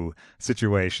through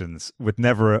situations with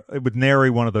nary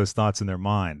one of those thoughts in their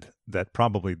mind that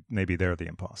probably maybe they're the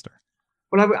imposter.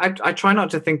 Well, I try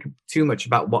not to think too much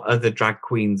about what other drag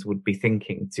queens would be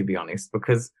thinking, to be honest,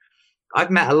 because I've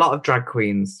met a lot of drag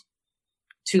queens,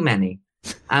 too many.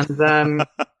 And,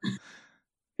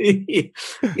 you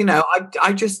know,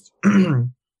 I just...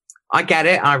 I get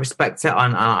it. I respect it.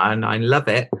 And I love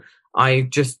it.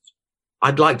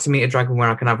 I'd like to meet a drag queen where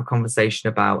I can have a conversation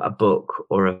about a book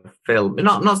or a film.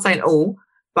 Not saying all,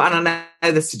 but I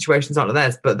know the situations aren't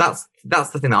theirs, but that's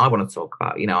the thing that I want to talk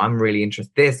about. You know, I'm really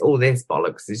interested. All this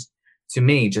bollocks is, to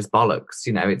me, just bollocks.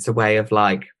 You know, it's a way of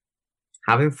like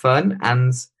having fun.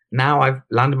 And now I've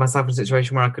landed myself in a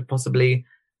situation where I could possibly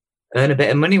earn a bit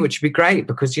of money, which would be great,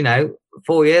 because, you know,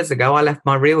 4 years ago I left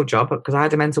my real job because I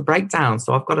had a mental breakdown,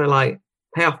 so I've got to like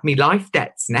pay off me life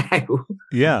debts now.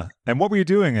 Yeah. And what were you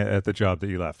doing at the job that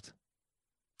you left?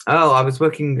 Oh, I was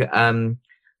working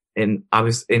in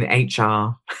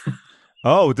HR.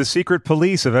 Oh, the secret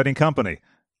police of any company.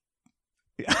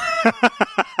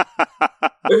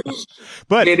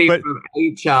 but from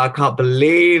HR, I can't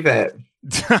believe it.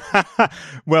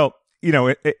 Well, you know,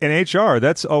 in HR,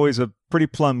 that's always a pretty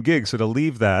plum gig. So to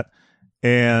leave that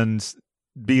and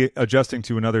be adjusting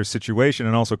to another situation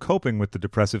and also coping with the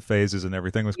depressive phases and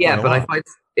everything was quite a lot. But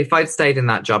if I'd stayed in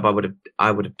that job, I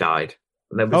would have died.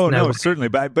 No, certainly.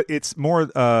 But it's more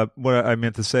what I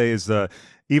meant to say is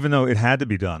even though it had to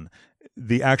be done,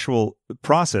 the actual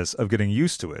process of getting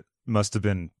used to it must have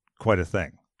been quite a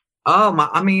thing. Oh,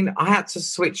 I mean, I had to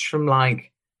switch from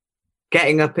like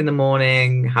getting up in the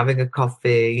morning, having a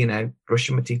coffee, you know,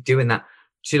 brushing my teeth, doing that,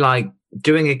 to like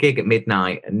doing a gig at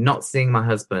midnight and not seeing my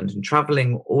husband and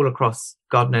traveling all across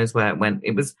God knows where it went.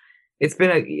 It's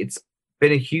been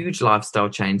a huge lifestyle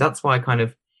change. That's why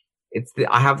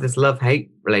I have this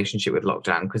love-hate relationship with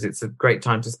lockdown, because it's a great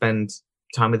time to spend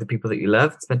time with the people that you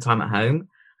love, spend time at home,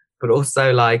 but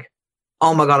also like,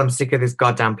 oh my God, I'm sick of this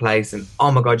goddamn place. And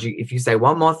oh my God, if you say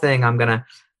one more thing, I'm going to,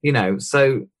 you know,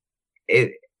 so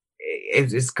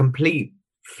it's complete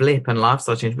flip and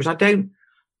lifestyle change, which I do,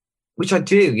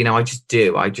 you know, I just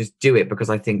do it because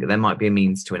I think there might be a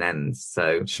means to an end.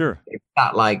 So sure, it's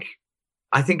that, like,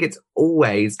 I think it's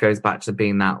always goes back to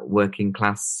being that working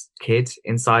class kid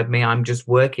inside me. I'm just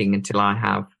working until I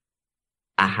have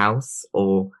a house,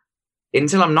 or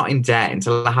until I'm not in debt,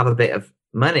 until I have a bit of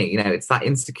money. You know, it's that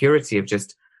insecurity of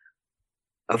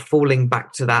falling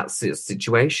back to that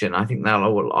situation. I think that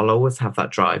I'll always have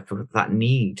that drive, for that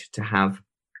need to have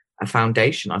a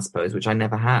foundation, I suppose, which I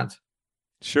never had.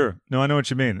 Sure. No, I know what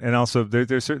you mean. And also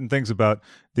there's certain things about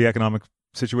the economic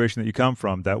situation that you come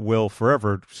from that will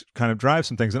forever kind of drive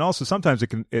some things. And also sometimes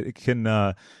it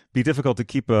can be difficult to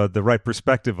keep the right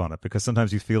perspective on it, because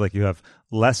sometimes you feel like you have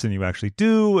less than you actually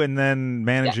do. And then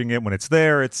managing it when it's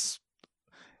there, it's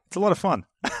a lot of fun.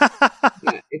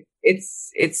 Yeah,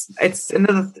 it's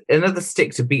another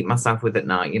stick to beat myself with at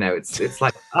night. You know, it's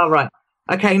like, all right,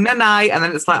 okay, no night, and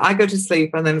then it's like I go to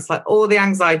sleep, and then it's like all the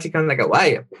anxiety comes. And I go,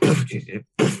 wait,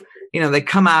 you know, they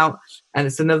come out, and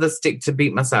it's another stick to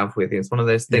beat myself with. It's one of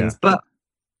those things. Yeah. But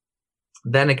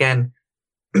then again,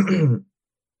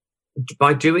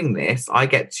 by doing this, I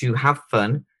get to have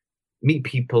fun, meet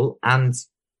people, and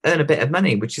earn a bit of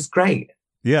money, which is great.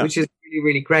 Yeah, which is really,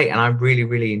 really great, and I really,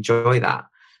 really enjoy that.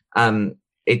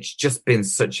 It's just been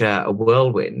such a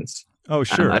whirlwind. Oh,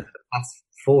 sure. Over the past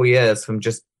 4 years, from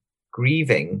just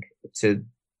grieving to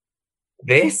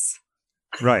this.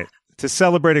 Right. To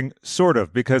celebrating, sort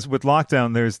of, because with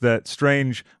lockdown, there's that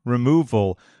strange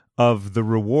removal of the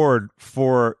reward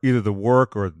for either the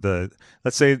work or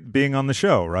let's say, being on the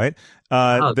show, right?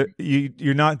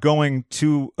 You're not going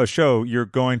to a show. You're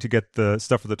going to get the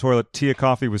stuff for the toilet. Tia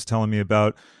Coffee was telling me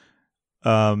about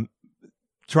trying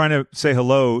to say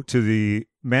hello to the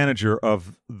manager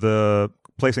of the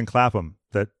place in Clapham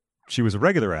that she was a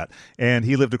regular at, and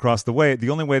he lived across the way.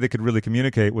 The only way they could really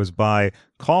communicate was by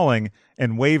calling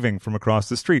and waving from across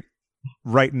the street,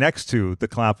 right next to the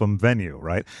Clapham venue,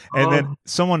 right? And then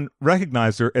someone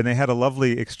recognized her, and they had a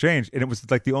lovely exchange, and it was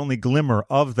like the only glimmer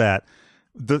of that,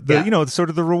 you know,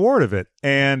 sort of the reward of it.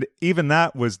 And even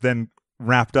that was then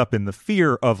wrapped up in the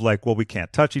fear of like, well, we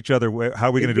can't touch each other. How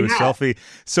are we going to do a selfie?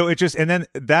 So it just, and then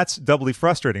that's doubly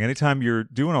frustrating. Anytime you're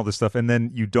doing all this stuff and then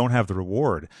you don't have the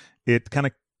reward, it kind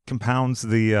of compounds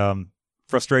the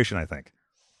frustration, I think.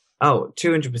 Oh,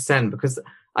 200%. Because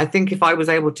I think if I was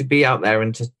able to be out there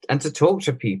and to talk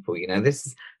to people, you know, this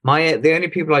is the only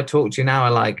people I talk to now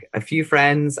are like a few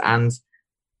friends and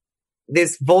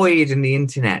this void in the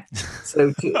internet.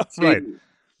 So right.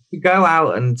 To go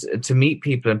out and to meet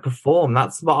people and perform,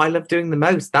 that's what I love doing the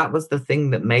most. That was the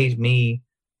thing that made me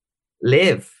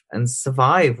live and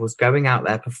survive, was going out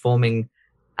there performing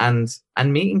and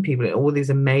meeting people, all these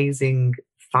amazing,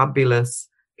 fabulous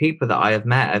people that I have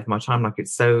met over my time. Like,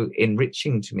 it's so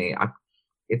enriching to me.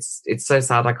 It's so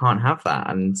sad I can't have that.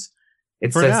 And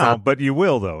it's for so now, sad. But you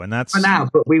will, though. And that's for now,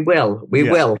 but we will.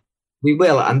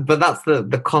 But that's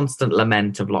the constant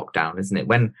lament of lockdown, isn't it?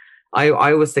 When I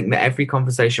always think that every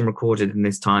conversation recorded in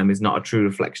this time is not a true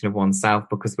reflection of oneself,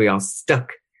 because we are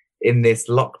stuck in this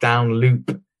lockdown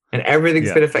loop and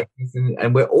everything's been affected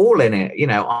and we're all in it. You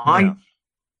know, I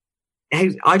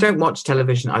don't watch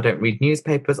television. I don't read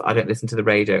newspapers. I don't listen to the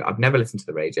radio. I've never listened to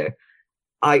the radio.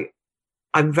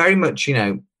 I'm very much, you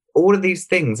know, all of these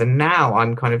things. And now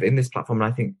I'm kind of in this platform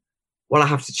and I think, well, I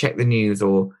have to check the news,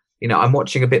 or, you know, I'm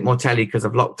watching a bit more telly because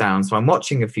of lockdown. So I'm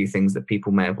watching a few things that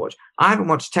people may have watched. I haven't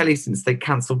watched telly since they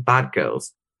cancelled Bad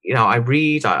Girls. You know, I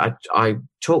read, I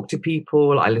talk to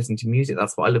people, I listen to music.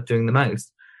 That's what I love doing the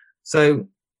most. So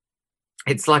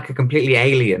it's like a completely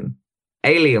alien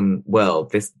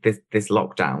world, this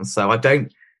lockdown. So I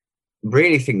don't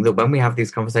really think that when we have these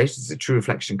conversations, it's a true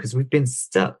reflection, because we've been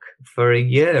stuck for a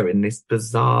year in this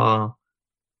bizarre,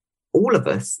 all of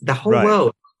us, the whole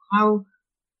world. How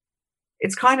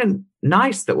it's kind of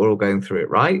nice that we're all going through it,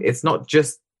 right? It's not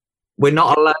just, we're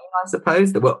not alone, I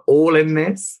suppose, that we're all in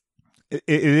this. It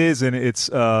is, and it's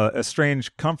a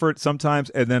strange comfort sometimes,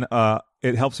 and then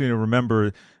it helps me to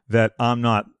remember that I'm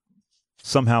not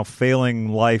somehow failing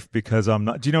life because I'm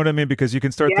not. Do you know what I mean? Because you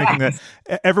can start thinking that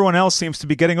everyone else seems to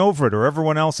be getting over it, or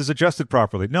everyone else is adjusted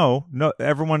properly. No,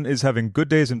 everyone is having good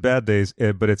days and bad days,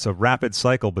 but it's a rapid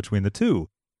cycle between the two.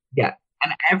 Yeah.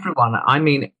 And everyone, I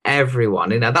mean everyone,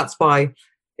 you know, that's why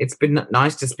it's been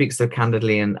nice to speak so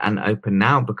candidly and open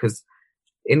now, because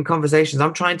in conversations,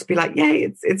 I'm trying to be like, yeah,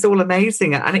 it's all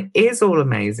amazing. And it is all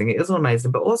amazing. It is all amazing.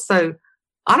 But also,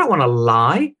 I don't want to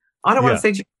lie. I don't want to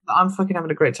say to you that I'm fucking having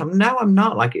a great time. No, I'm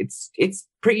not. Like, it's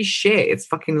pretty shit. It's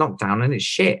fucking lockdown and it's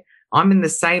shit. I'm in the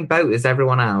same boat as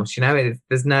everyone else. You know,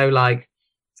 there's no like,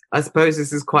 I suppose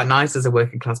this is quite nice as a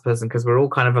working class person, because we're all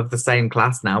kind of the same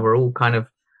class now. We're all kind of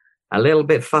a little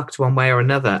bit fucked one way or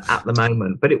another at the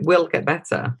moment, but it will get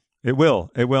better. It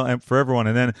will, and for everyone.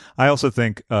 And then I also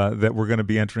think that we're going to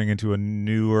be entering into a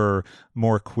newer,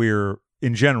 more queer,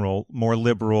 in general, more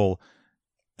liberal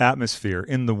atmosphere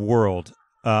in the world.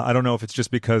 I don't know if it's just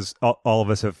because all of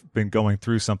us have been going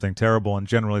through something terrible, and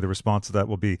generally the response to that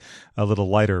will be a little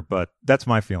lighter, but that's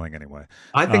my feeling anyway.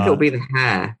 I think it'll be the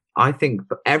hair. I think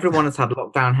everyone has had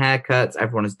lockdown haircuts.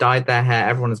 Everyone has dyed their hair.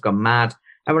 Everyone has gone mad.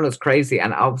 everyone looks crazy.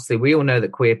 And obviously we all know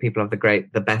that queer people have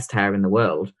the best hair in the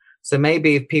world. So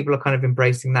maybe if people are kind of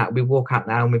embracing that, we walk out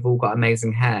now and we've all got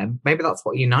amazing hair. Maybe that's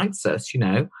what unites us,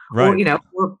 right.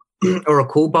 Or, or a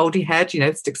cool baldy head,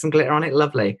 stick some glitter on it.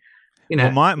 Lovely.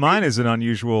 Well, mine is an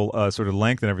unusual sort of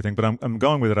length and everything, but I'm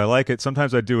going with it. I like it.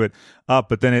 Sometimes I do it up,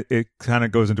 but then it kind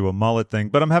of goes into a mullet thing.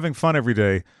 But I'm having fun every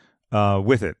day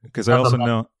with it because I also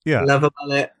know, love a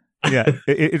mullet. Yeah,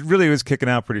 it really was kicking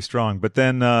out pretty strong. But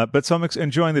then, so I'm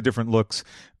enjoying the different looks.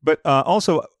 But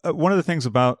also, one of the things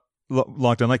about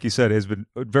lockdown, like you said, has been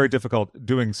very difficult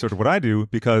doing sort of what I do,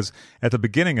 because at the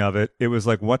beginning of it, it was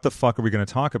like, what the fuck are we going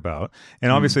to talk about? And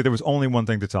obviously there was only one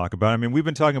thing to talk about. I mean, we've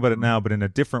been talking about it now, but in a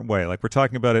different way. Like, we're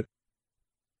talking about it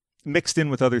mixed in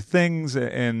with other things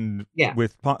and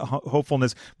with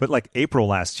hopefulness. But like April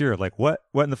last year, like what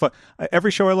in the fuck? Every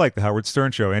show I like, the Howard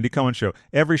Stern show, Andy Cohen show,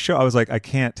 every show I was like, I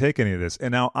can't take any of this.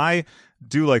 And now I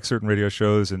do like certain radio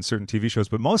shows and certain TV shows,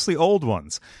 but mostly old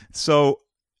ones. So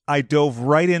I dove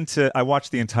right into, I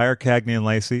watched the entire Cagney and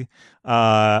Lacey.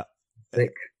 The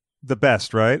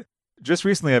best, right? Just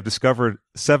recently I've discovered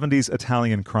 70s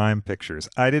Italian crime pictures.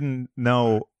 I didn't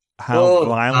know how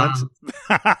violent.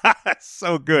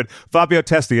 So good. Fabio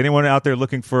Testi. Anyone out there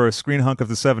looking for a screen hunk of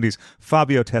the 70s,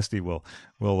 Fabio Testi will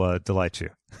delight you.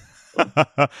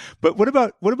 But what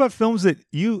about films that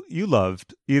you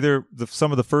loved, either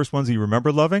some of the first ones that you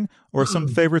remember loving or some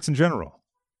favorites in general?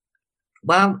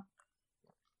 Well,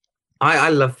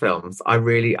 I love films. I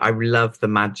love the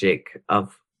magic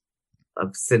of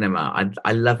cinema.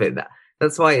 I love it.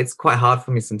 That's why it's quite hard for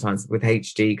me sometimes with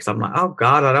HD, because I'm like, oh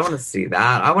God, I don't want to see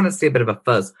that. I want to see a bit of a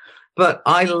fuzz. But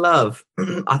I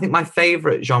think my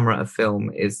favorite genre of film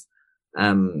is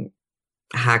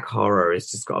hag horror.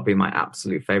 It's just got to be my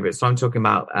absolute favorite. So I'm talking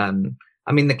about,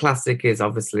 the classic is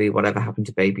obviously Whatever Happened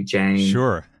to Baby Jane.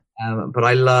 Sure. But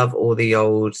I love all the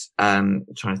old, I'm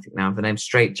trying to think now of the name,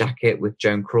 Straight Jacket with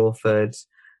Joan Crawford.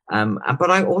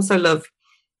 But I also love,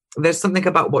 there's something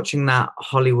about watching that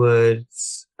Hollywood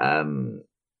starlets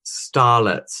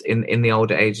in the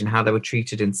older age and how they were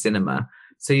treated in cinema.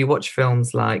 So you watch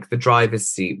films like The Driver's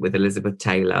Seat with Elizabeth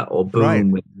Taylor or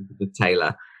Boom with Elizabeth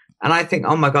Taylor. And I think,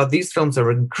 oh my God, these films are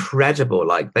incredible.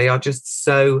 Like, they are just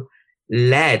so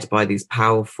led by these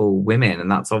powerful women.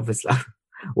 And that's obviously...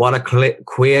 What a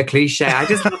queer cliche. I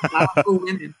just love powerful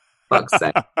women. Fuck's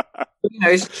sake.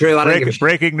 It's true. I don't give a shit.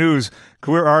 Breaking news.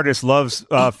 Queer artist loves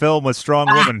film with strong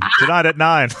women. Tonight at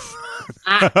 9.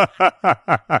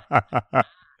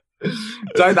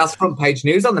 So that's front page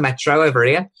news on the Metro over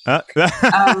here.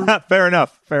 Fair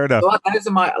enough. So those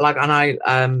are my,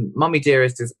 Mommy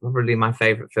Dearest is probably my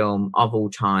favorite film of all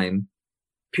time,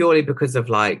 purely because of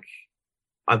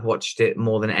I've watched it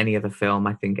more than any other film,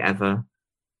 I think, ever.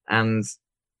 And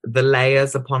the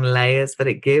layers upon layers that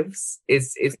it gives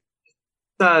is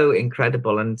so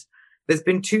incredible. And there's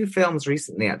been 2 films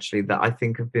recently, actually, that I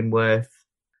think have been worth.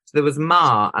 So there was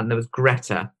Ma and there was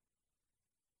Greta.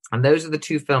 And those are the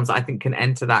 2 films that I think can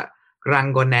enter that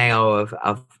Gran Goneo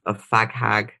of fag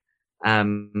hag,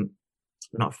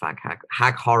 not fag hag,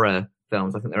 hag horror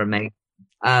films. I think they're amazing.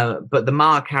 But the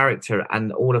Ma character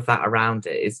and all of that around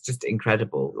it is just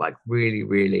incredible, like really,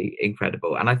 really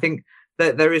incredible. And I think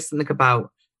that there is something about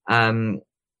a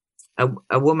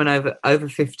woman over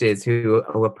 50s who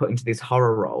are put into these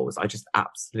horror roles. I just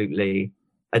absolutely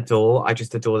adore. I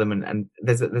just adore them. And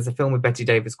there's a film with Bette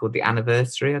Davis called The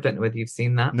Anniversary. I don't know whether you've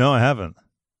seen that. No, I haven't.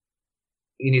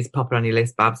 You need to pop it on your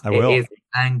list, Babs. I will. It is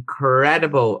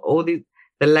incredible. All the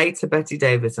later Bette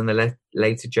Davis and the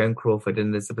later Joan Crawford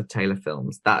and Elizabeth Taylor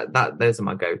films. Those are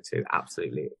my go-to.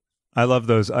 Absolutely. I love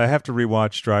those. I have to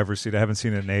rewatch Driver's Seat. I haven't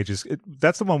seen it in ages.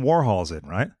 That's the one Warhol's in,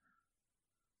 right?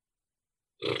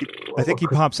 I think he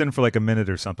pops in for like a minute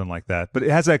or something like that. But it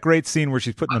has that great scene where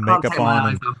she's putting the makeup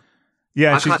on.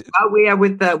 Yeah,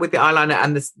 with the eyeliner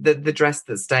and the dress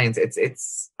that stains.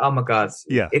 It's oh my God.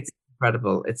 Yeah, it's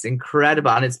incredible. It's incredible,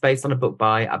 and it's based on a book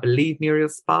by, I believe, Muriel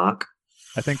Spark.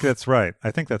 I think that's right.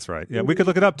 Yeah, we could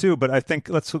look it up too, but I think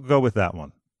let's go with that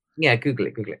one. Yeah, Google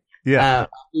it. Yeah, I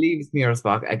believe it's Muriel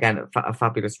Spark, again, a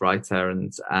fabulous writer,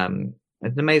 and an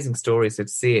amazing story. So to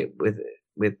see it with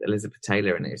Elizabeth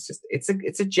Taylor, and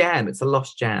it's a gem. It's a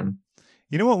lost gem.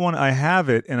 You know what one I have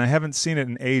it, and I haven't seen it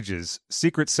in ages.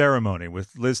 Secret Ceremony with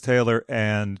Liz Taylor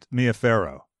and Mia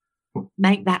Farrow.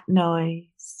 Make that noise.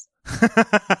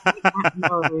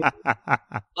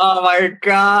 Oh my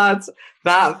God,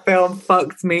 that film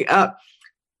fucked me up.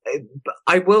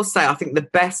 I will say, I think the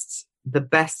best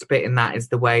bit in that is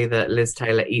the way that Liz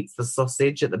Taylor eats the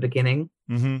sausage at the beginning.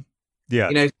 Mm-hmm.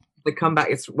 Yeah, they come back.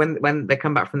 It's when they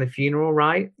come back from the funeral,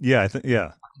 right? Yeah,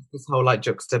 yeah. This whole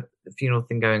juxta funeral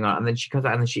thing going on, and then she comes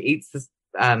out and then she eats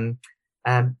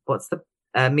what's the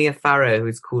Mia Farrow,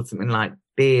 who's called something like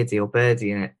Beardy or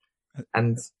Birdie in it,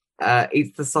 and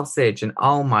eats the sausage, and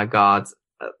oh my god,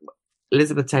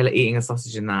 Elizabeth Taylor eating a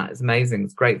sausage in that is amazing.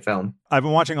 It's a great film. I've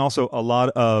been watching also a lot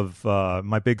of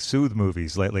my big Soothe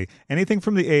movies lately. Anything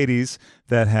from the 80s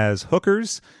that has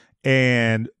hookers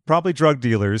and probably drug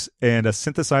dealers and a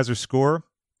synthesizer score.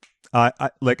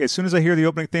 I like, as soon as I hear the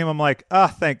opening theme, I'm like,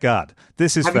 thank God.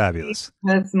 This is fabulous.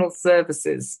 Personal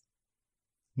Services.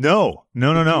 No.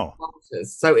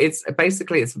 So it's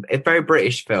basically, it's a very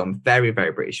British film, very,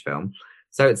 very British film.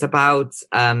 So it's about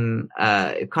kind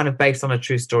of based on a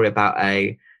true story about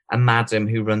a madam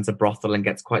who runs a brothel and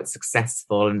gets quite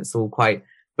successful, and it's all quite,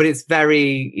 but it's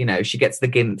very, she gets the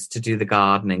gimps to do the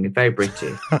gardening. It's very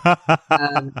British.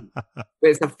 But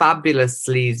it's a fabulous,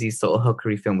 sleazy sort of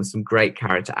hookery film with some great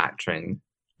character acting.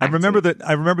 I remember the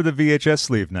VHS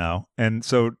sleeve now, and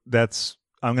so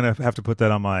I'm gonna have to put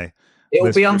that on my. It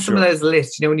will be on some of those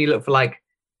lists. When you look for like,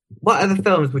 what other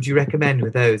films would you recommend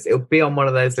with those? It'll be on one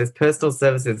of those lists. Personal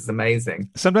Services is amazing.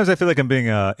 Sometimes I feel like I'm being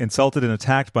insulted and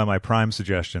attacked by my Prime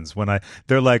suggestions when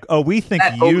they're like, "Oh, we think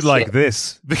you'd like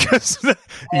this because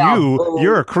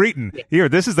you're a cretin. Here,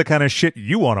 this is the kind of shit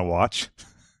you want to watch."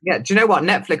 Yeah, do you know what?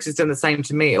 Netflix has done the same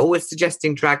to me. Always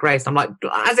suggesting Drag Race. I'm like,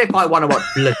 as if I want to watch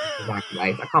bloody Drag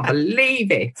Race. I can't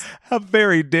believe it. How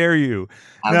very dare you?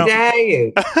 How dare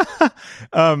you?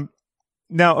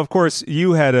 Now, of course,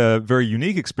 you had a very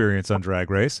unique experience on Drag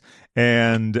Race,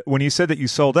 and when you said that you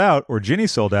sold out, or Ginny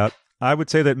sold out, I would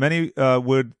say that many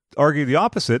would argue the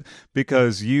opposite,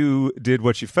 because you did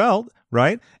what you felt,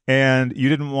 right? And you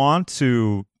didn't want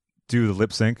to do the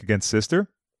lip sync against Sister,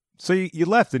 so you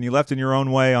left, and you left in your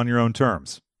own way on your own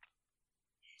terms.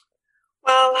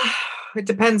 Well, it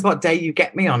depends what day you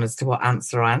get me on as to what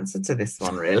answer I answer to this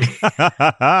one, really.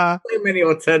 So many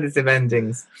alternative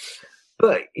endings.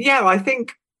 But yeah, I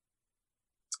think,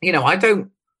 I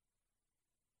don't.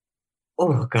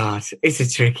 Oh God, it's a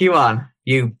tricky one.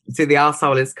 You see, the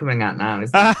arsehole is coming out now,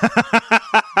 isn't it?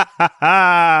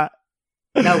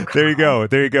 No, there you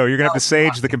go. You're gonna have to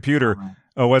sage the computer.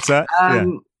 Oh, what's that?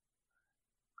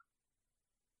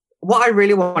 What I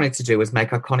really wanted to do was make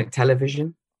iconic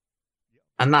television,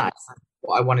 and that's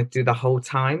what I wanted to do the whole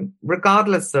time,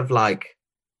 regardless of like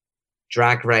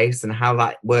Drag Race and how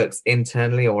that works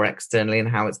internally or externally and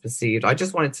how it's perceived. I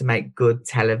just wanted to make good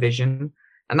television,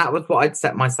 and that was what I'd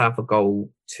set myself a goal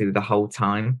to the whole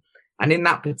time. And in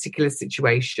that particular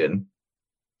situation,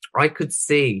 I could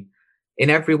see in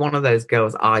every one of those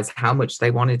girls' eyes how much they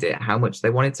wanted it, how much they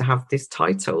wanted to have this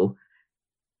title.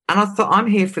 And I thought, I'm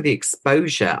here for the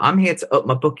exposure. I'm here to up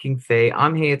my booking fee.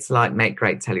 I'm here to like make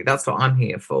great telly. That's what I'm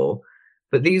here for.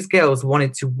 But these girls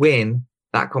wanted to win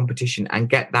that competition and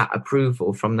get that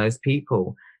approval from those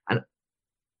people. And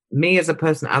me as a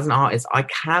person, as an artist,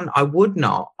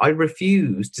 I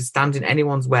refuse to stand in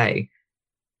anyone's way,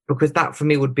 because that for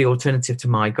me would be alternative to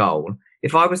my goal.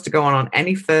 If I was to go on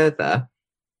any further,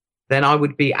 then I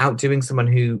would be outdoing someone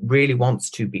who really wants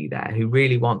to be there, who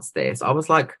really wants this. I was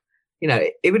like,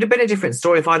 it would have been a different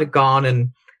story if I'd have gone,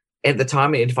 and at the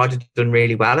time, if I'd have done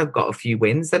really well, I've got a few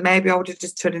wins, then maybe I would have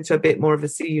just turned into a bit more of a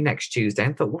see you next Tuesday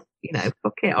and thought, well,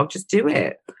 fuck it, I'll just do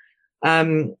it.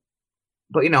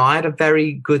 But, I had a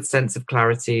very good sense of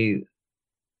clarity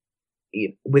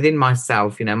within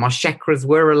myself. My chakras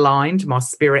were aligned. My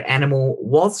spirit animal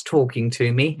was talking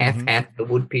to me, the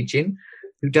wood pigeon,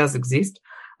 who does exist,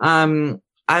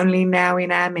 only now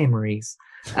in our memories.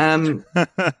 And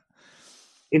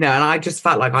I just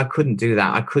felt like I couldn't do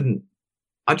that.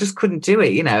 I just couldn't do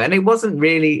it, and it wasn't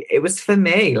really, it was for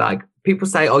me. Like, people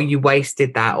say, oh, you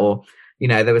wasted that, or,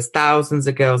 there was thousands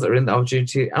of girls that were in the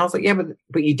opportunity. And I was like, yeah,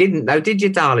 but you didn't though, did you,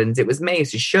 darlings? It was me.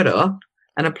 So shut up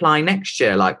and apply next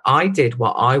year. Like, I did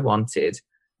what I wanted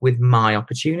with my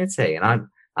opportunity. And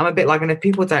I'm a bit like, and if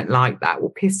people don't like that,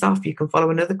 well, piss off. You can follow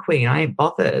another queen. I ain't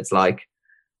bothered. Like,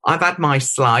 I've had my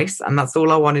slice, and that's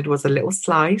all I wanted was a little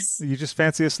slice. You just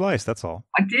fancy a slice. That's all.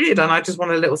 I did. And I just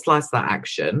wanted a little slice of that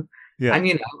action. Yeah.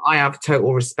 And, I have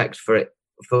total respect for it,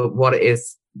 for what it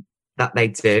is that they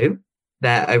do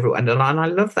there over, and I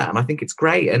love that. And I think it's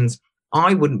great. And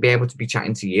I wouldn't be able to be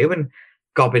chatting to you and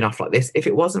gobbing off like this if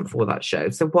it wasn't for that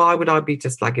show. So why would I be to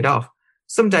slag it off?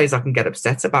 Some days I can get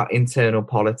upset about internal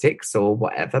politics or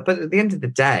whatever, but at the end of the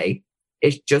day,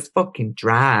 it's just fucking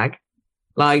drag.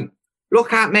 Like,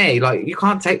 look at me. Like, you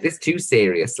can't take this too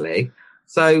seriously.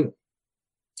 So,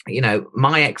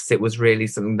 my exit was really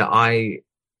something that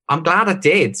I'm glad I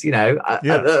did, At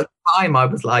the time I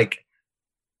was like,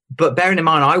 but bearing in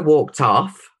mind, I walked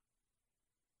off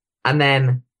and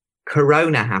then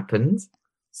Corona happened.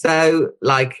 So,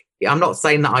 like, I'm not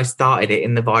saying that I started it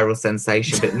in the viral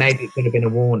sensation, but maybe it could have been a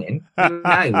warning. Who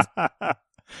knows?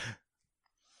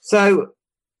 So,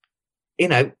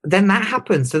 then that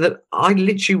happens. So that I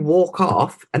literally walk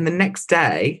off, and the next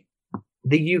day,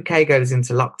 the UK goes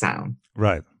into lockdown.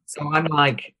 Right. So I'm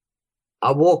like,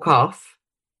 I walk off,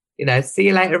 see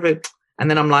you later. And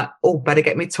then I'm like, oh, better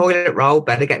get me toilet roll,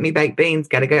 better get me baked beans,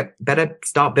 better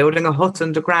start building a hut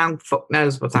underground. Fuck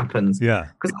knows what happens. Yeah.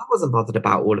 Because I wasn't bothered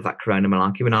about all of that Corona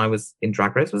malarkey when I was in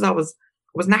Drag Race. I was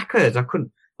knackered. I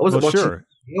wasn't watching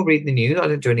or reading the news. I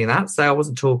didn't do any of that. So I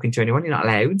wasn't talking to anyone. You're not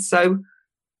allowed. So,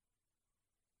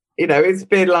 it's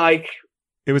been like...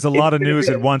 It was a lot of news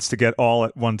at once to get all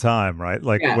at one time, right?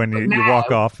 Like when you walk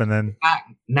off and then...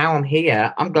 Now I'm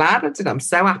here. I'm glad I did it. I'm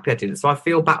so happy I did it. So I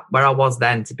feel back where I was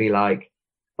then to be like...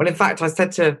 Well, in fact, I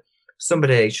said to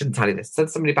somebody, shouldn't tell you this, said to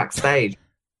somebody backstage,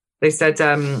 they said,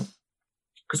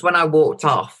 because when I walked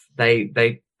off, they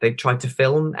tried to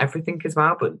film everything as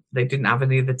well, but they didn't have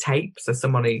any of the tape. So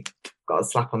somebody got a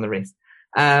slap on the wrist.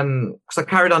 Because I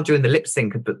carried on doing the lip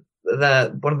sync, but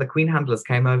one of the Queen handlers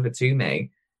came over to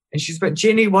me and she went,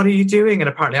 Ginny, what are you doing? And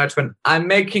apparently I just went, I'm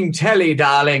making telly,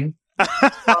 darling.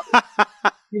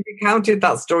 She recounted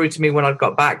that story to me when I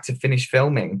got back to finish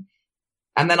filming.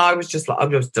 And then I was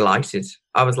delighted.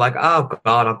 I was like, oh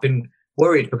God, I've been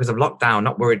worried because of lockdown,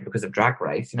 not worried because of Drag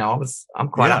Race. I'm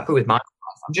quite happy with my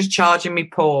price. I'm just charging me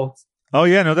port. Oh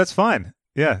yeah, no, that's fine.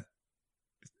 Yeah.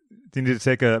 Do you need to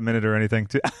take a minute or anything?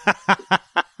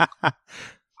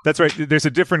 That's right. There's a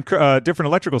different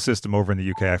electrical system over in the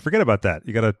UK. I forget about that.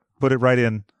 You got to put it right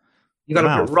in. You got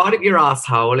to put it right up your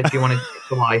asshole if you want to get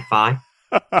the Wi-Fi.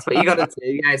 That's what you got to do.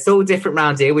 Yeah, it's all different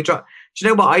round here. Do you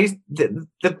know what?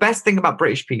 The best thing about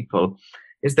British people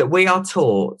is that we are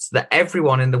taught that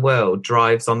everyone in the world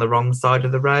drives on the wrong side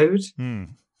of the road.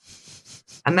 And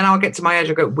then I'll get to my age,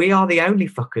 I go, we are the only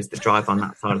fuckers that drive on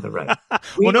that side of the road.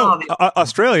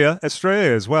 Australia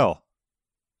as well.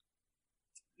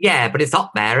 Yeah, but it's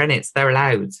up there and they're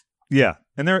allowed. Yeah,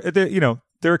 and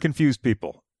they're confused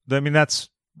people. I mean, that's...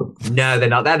 No, they're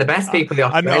not. They're the best people.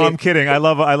 I'm kidding. I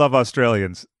love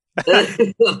Australians.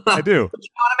 I do. You know what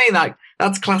I mean? Like,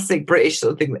 that's classic British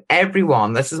sort of thing.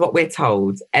 Everyone, this is what we're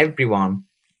told. Everyone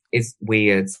is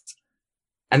weird.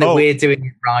 And then we're doing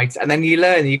it right. And then you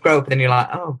learn, you grow up, and then you're like,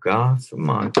 oh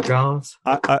my God.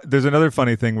 There's another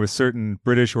funny thing with certain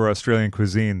British or Australian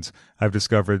cuisines. I've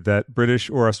discovered that British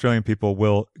or Australian people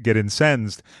will get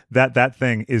incensed that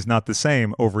thing is not the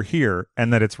same over here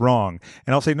and that it's wrong.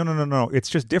 And I'll say, no. It's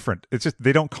just different. It's just,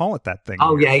 they don't call it that thing.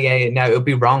 Oh, yeah. No, it'll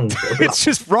be wrong. It's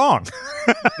just wrong.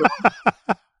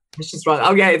 It's just wrong.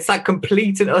 Oh, yeah, it's like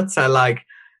complete and utter, like,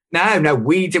 no,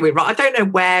 we do it right. I don't know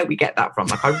where we get that from.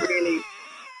 Like,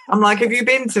 I'm like, have you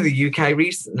been to the UK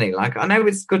recently? Like, I know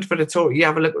it's good for the tour. You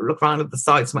have a look around at the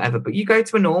sites and whatever, but you go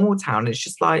to a normal town, it's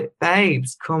just like,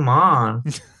 babes, come on.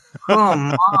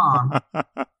 Come on.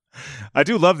 I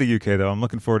do love the UK, though. I'm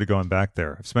looking forward to going back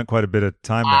there. I've spent quite a bit of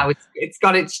time there. It's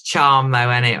got its charm, though,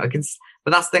 hasn't it?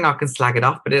 But that's the thing, I can slag it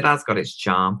off, but it has got its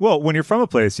charm. Well, when you're from a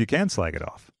place, you can slag it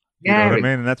off. You know what I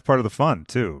mean? And that's part of the fun,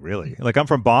 too, really. Like, I'm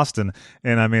from Boston,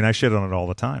 and I mean, I shit on it all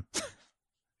the time.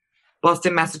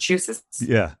 Boston, Massachusetts?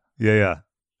 Yeah.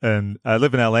 And I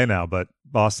live in LA now, but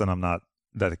Boston I'm not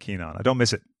that keen on. I don't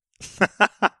miss it.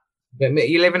 But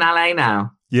you live in LA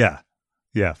now? Yeah.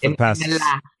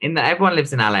 Everyone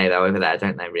lives in LA, though, over there,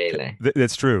 don't they, really?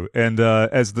 That's true. And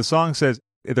as the song says,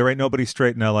 there ain't nobody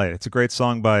straight in LA. It's a great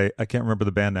song by, I can't remember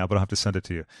the band now, but I'll have to send it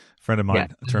to you. A friend of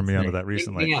mine turned me onto that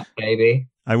recently. Pick me up, baby.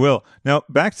 I will. Now,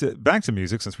 back to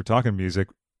music, since we're talking music.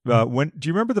 Do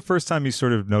you remember the first time you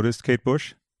sort of noticed Kate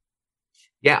Bush?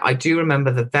 Yeah, I do remember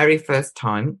the very first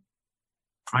time.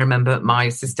 I remember my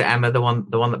sister Emma, the one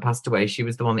that passed away. She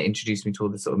was the one that introduced me to all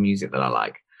the sort of music that I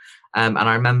like. And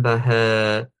I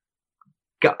remember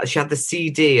she had the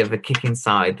CD of A Kick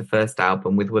Inside, the first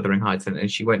album with Wuthering Heights, and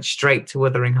she went straight to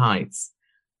Wuthering Heights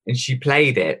and she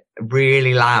played it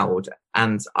really loud.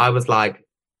 And I was like,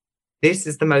 this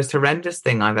is the most horrendous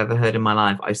thing I've ever heard in my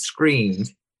life. I screamed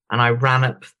and I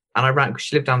ran because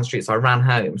she lived down the street. So I ran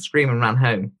home, screamed and ran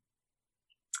home.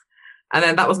 And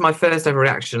then that was my first ever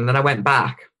reaction. And then I went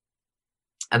back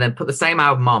and then put the same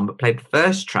album on, but played the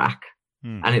first track.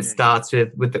 And it starts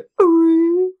with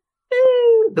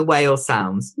the whale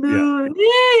sounds. Yeah.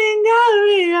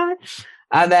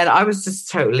 And then I was just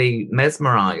totally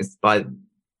mesmerized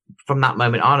from that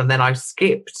moment on. And then I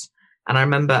skipped. And I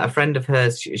remember a friend of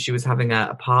hers, she was having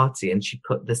a party and she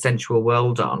put The Sensual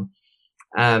World on.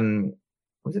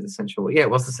 Was it The Sensual World? Yeah, it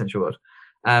was The Sensual World.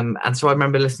 And so I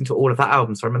remember listening to all of that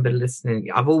album. So I remember listening.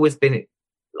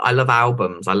 I love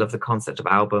albums. I love the concept of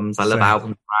albums. I love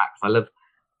album tracks.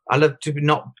 I love to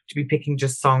be picking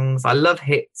just songs. I love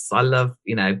hits. I love,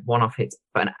 one-off hits.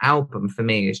 But an album for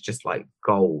me is just like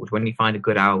gold. When you find a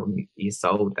good album, you're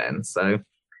sold then. So,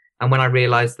 and when I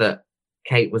realized that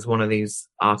Kate was one of these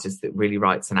artists that really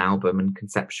writes an album and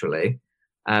conceptually,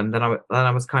 then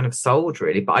I was kind of sold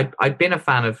really. But I'd been a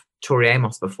fan of Tori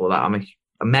Amos before that. I'm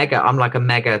like a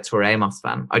mega Tori Amos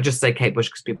fan. I just say Kate Bush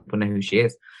because people know who she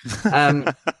is.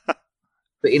 But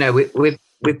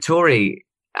with Tori,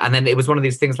 and then it was one of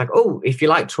these things like, oh, if you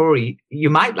like Tori, you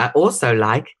might also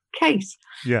like Kate.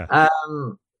 Yeah.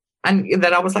 And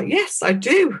then I was like, yes, I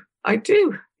do.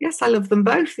 Yes, I love them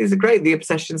both. These are great. The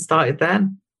obsession started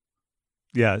then.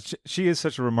 Yeah, she is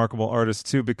such a remarkable artist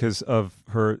too because of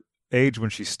her age when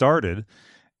she started.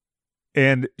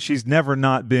 And she's never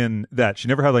not been that. She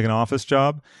never had like an office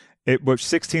job. It was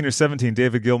 16 or 17.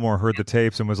 David Gilmour heard the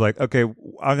tapes and was like, okay,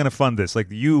 I'm going to fund this. Like,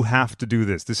 you have to do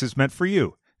this. This is meant for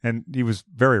you. And he was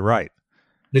very right.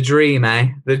 The dream, eh?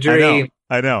 The dream.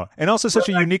 I know. And also such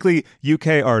a uniquely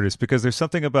UK artist because there's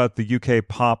something about the UK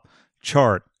pop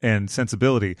chart and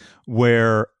sensibility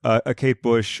where a Kate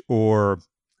Bush or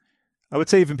I would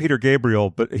say even Peter Gabriel,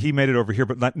 but he made it over here,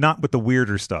 but not with the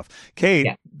weirder stuff.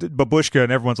 Kate, Babushka,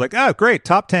 and everyone's like, oh, great,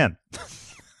 top 10.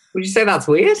 Would you say that's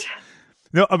weird?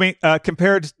 No, I mean,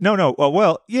 compared, no.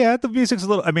 Well, yeah, the music's a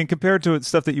little, I mean, compared to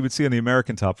stuff that you would see in the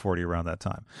American top 40 around that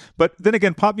time. But then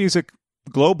again, pop music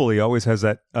globally always has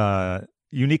that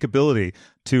unique ability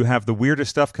to have the weirdest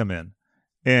stuff come in.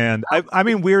 And I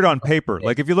mean, weird on paper.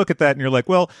 Like, if you look at that and you're like,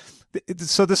 well,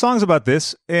 so the song's about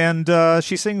this, and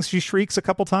she shrieks a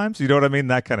couple times. You know what I mean?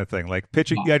 That kind of thing. Like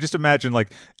pitching. Yeah, I just imagine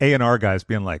like A&R guys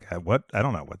being like, what? I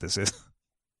don't know what this is.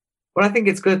 Well, I think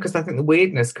it's good because I think the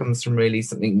weirdness comes from really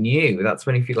something new. That's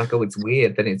when you feel like, oh, it's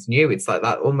weird, then it's new. It's like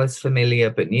that almost familiar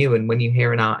but new. And when you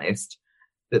hear an artist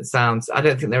that sounds, I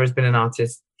don't think there has been an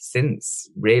artist since,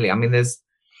 really. I mean, that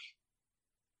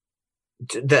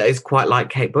is quite like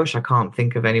Kate Bush. I can't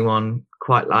think of anyone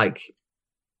quite like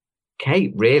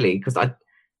Kate, really, because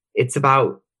it's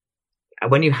about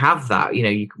when you have that,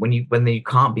 when you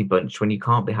can't be bunched, when you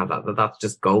can't have that's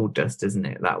just gold dust, isn't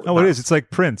it? It is. It's like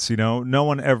Prince, no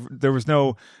one ever, there was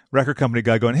no record company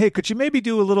guy going, hey, could you maybe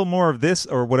do a little more of this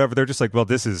or whatever? They're just like, well,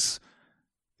 this is,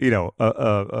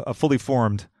 a fully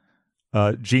formed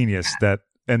genius that,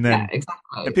 and then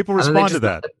exactly. And people respond to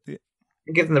that.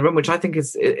 Give them the room, which I think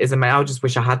is amazing. I just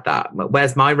wish I had that.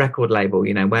 Where's my record label?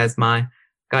 Where's my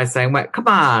guys saying, "Well, come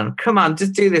on,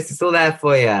 just do this. It's all there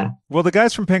for you." Well, the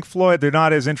guys from Pink Floyd, they're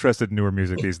not as interested in newer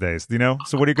music these days,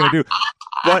 So what are you going to do?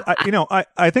 But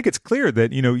I think it's clear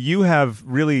that you have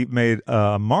really made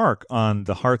a mark on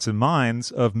the hearts and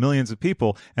minds of millions of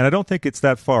people, and I don't think it's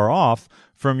that far off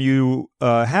from you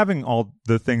having all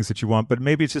the things that you want. But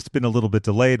maybe it's just been a little bit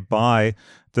delayed by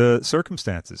the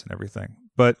circumstances and everything.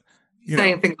 But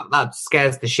saying things like that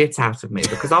scares the shit out of me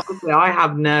because obviously I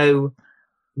have no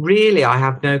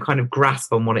kind of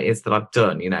grasp on what it is that I've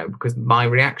done, because my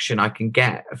reaction, I can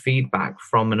get a feedback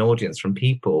from an audience, from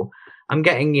people. I'm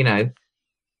getting,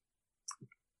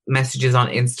 messages on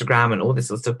Instagram and all this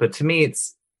sort of stuff. But to me,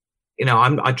 it's,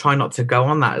 I try not to go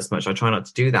on that as much. I try not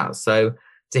to do that. So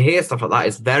to hear stuff like that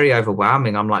is very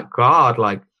overwhelming. I'm like, God,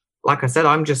 like I said,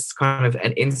 I'm just kind of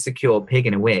an insecure pig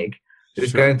in a wig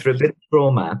who's going through a bit of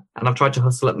trauma. And I've tried to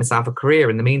hustle up myself a career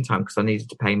in the meantime because I needed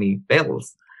to pay me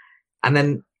bills. And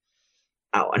then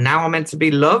now I'm meant to be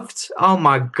loved. Oh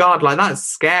my God, like that's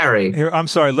scary. Here, I'm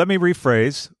sorry. Let me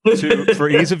rephrase for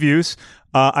ease of use.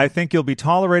 I think you'll be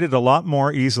tolerated a lot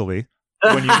more easily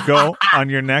when you go on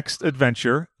your next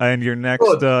adventure and your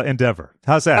next endeavor.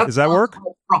 How's that? Does that work?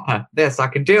 Proper. This, I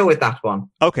can deal with that one.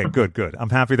 Okay, good. I'm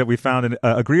happy that we found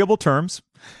agreeable terms.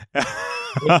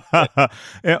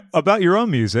 About your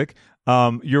own music,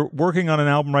 you're working on an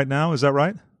album right now. Is that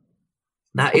right?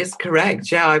 That is correct.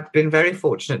 Yeah, I've been very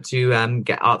fortunate to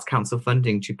get Arts Council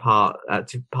funding to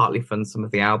partly fund some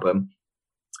of the album,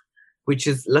 which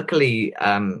is luckily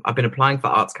I've been applying for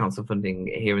Arts Council funding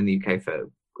here in the UK for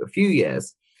a few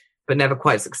years, but never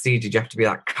quite succeeded. You have to be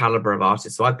that caliber of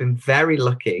artist. So I've been very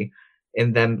lucky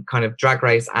in them kind of Drag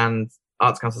Race and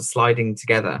Arts Council sliding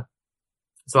together.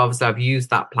 So obviously I've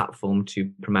used that platform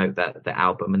to promote the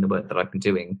album and the work that I've been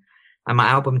doing. And my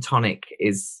album Tonic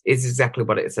is exactly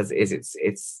what it says it is.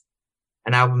 It's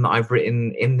an album that I've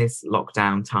written in this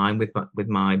lockdown time with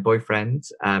my boyfriend,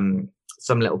 Some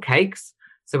Little Cakes.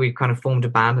 So we've kind of formed a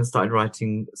band and started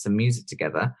writing some music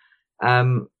together.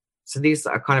 So these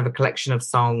are kind of a collection of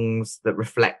songs that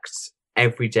reflect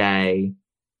everyday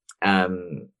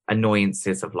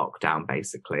annoyances of lockdown,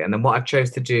 basically. And then what I've chose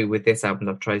to do with this album,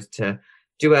 I've chose to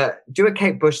do a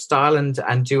Kate Bush style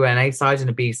and do an A side and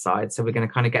a B side. So we're going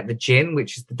to kind of get the gin,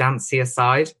 which is the dancier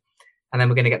side, And then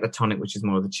we're going to get the tonic, which is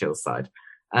more of the chill side.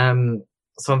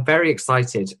 So I'm very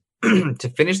excited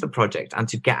to finish the project and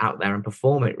to get out there and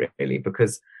perform it, really,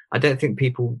 because I don't think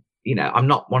people, you know, I'm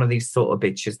not one of these sort of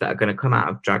bitches that are going to come out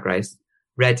of Drag Race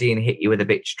ready and hit you with a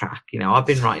bitch track. You know, I've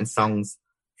been writing songs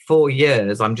for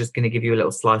years. I'm just going to give you a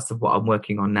little slice of what I'm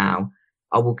working on now.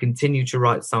 I will continue to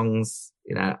write songs,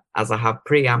 you know, as I have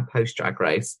pre and post Drag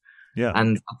Race. Yeah.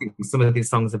 And I think some of these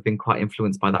songs have been quite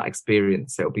influenced by that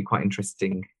experience. So it'll be quite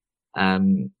interesting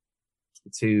to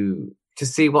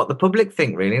see what the public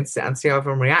think, really, and see how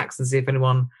everyone reacts and see if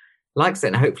anyone likes it.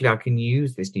 And hopefully I can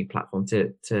use this new platform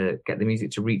to get the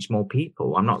music to reach more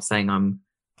people. I'm not saying I'm...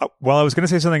 Well, I was going to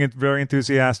say something very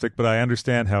enthusiastic, but I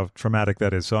understand how traumatic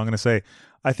that is. So I'm going to say,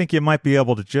 I think you might be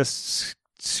able to just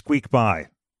squeak by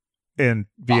and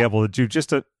be able to do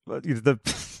just a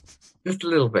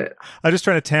little bit. I'm just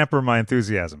trying to tamper my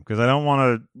enthusiasm because I don't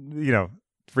want to, you know,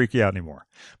 freak you out anymore.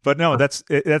 But no, that's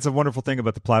a wonderful thing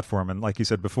about the platform. And like you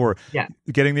said before,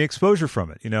 getting the exposure from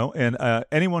it, you know, and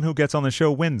anyone who gets on the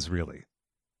show wins, really.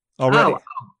 Already.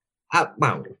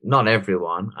 Well, not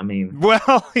everyone. I mean,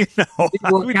 well, you know, did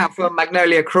walk out for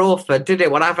Magnolia Crawford, did it?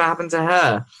 Whatever happened to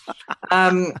her?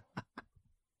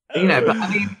 You know, but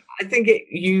I mean, I think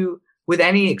with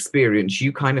any experience,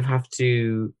 you kind of have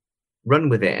to run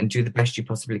with it and do the best you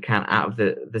possibly can out of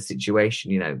the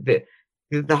situation. You know,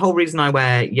 the whole reason I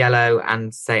wear yellow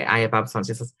and say Aya Babson,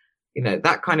 you know,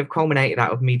 that kind of culminated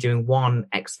out of me doing one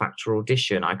X Factor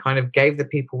audition. I kind of gave the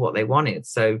people what they wanted.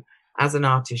 So as an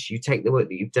artist, you take the work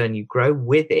that you've done, you grow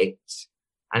with it,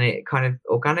 and it kind of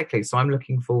organically. So I'm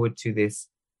looking forward to this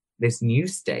new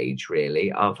stage,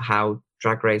 really, of how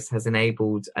Drag Race has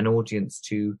enabled an audience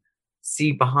to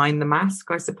see behind the mask,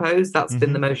 I suppose. That's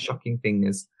been the most shocking thing,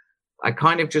 is I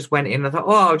kind of just went in and I thought,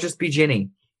 I'll just be Ginny.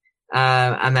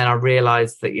 And then I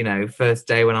realized that, you know, first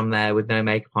day when I'm there with no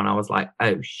makeup on, I was like,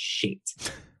 oh shit.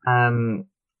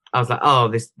 I was like,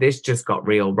 oh, this just got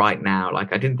real right now.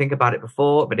 Like, I didn't think about it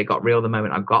before, but it got real the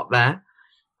moment I got there.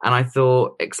 And I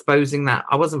thought exposing that,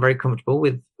 I wasn't very comfortable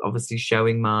with obviously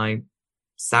showing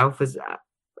myself as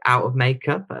out of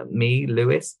makeup, me,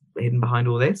 Lewis, hidden behind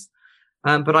all this.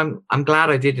 But I'm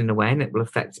glad I did in a way, and it will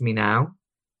affect me now.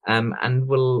 And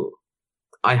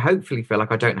I hopefully feel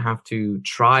like I don't have to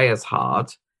try as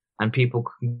hard, and people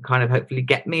can kind of hopefully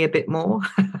get me a bit more.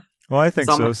 Well, I think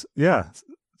so. Yeah,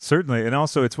 certainly. And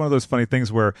also, it's one of those funny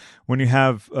things where when you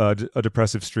have a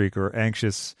depressive streak or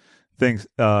anxious things,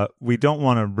 we don't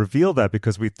want to reveal that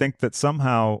because we think that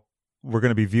somehow we're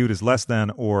going to be viewed as less than,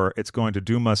 or it's going to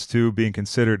doom us to being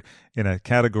considered in a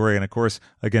category. And of course,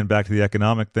 again, back to the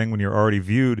economic thing, when you're already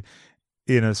viewed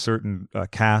in a certain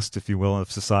caste, if you will,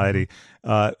 of society,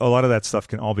 a lot of that stuff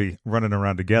can all be running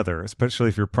around together, especially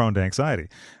if you're prone to anxiety.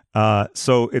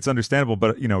 So it's understandable,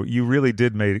 but you know, you really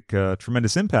did make a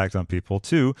tremendous impact on people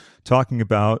too, talking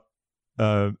about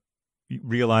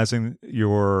realizing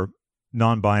your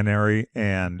non-binary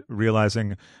and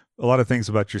realizing a lot of things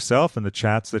about yourself and the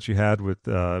chats that you had with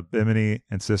Bimini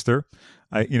and Sister.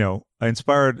 I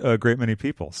inspired a great many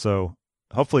people. So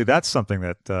hopefully that's something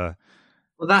that.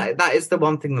 Well, that is the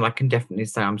one thing that I can definitely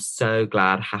say I'm so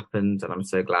glad happened, and I'm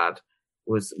so glad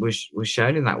was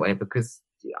shown in that way, because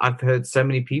I've heard so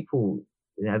many people,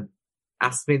 you know,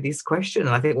 ask me this question, and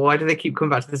I think, well, why do they keep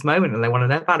coming back to this moment and they want to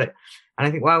know about it? And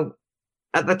I think, well,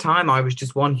 at the time I was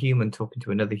just one human talking to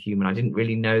another human. I didn't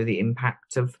really know the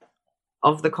impact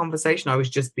of the conversation. I was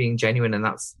just being genuine, and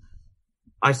that's,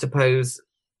 I suppose,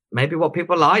 maybe what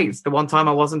people liked. The one time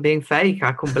I wasn't being fake,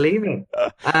 I couldn't believe it.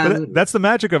 That's the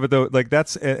magic of it, though. Like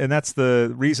that's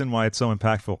the reason why it's so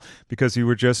impactful, because you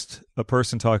were just a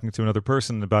person talking to another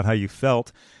person about how you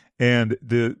felt, and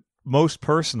the most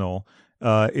personal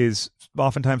is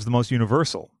oftentimes the most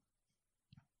universal.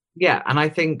 Yeah, and I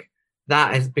think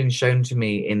that has been shown to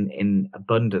me in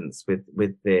abundance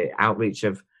with the outreach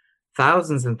of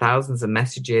thousands and thousands of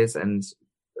messages. And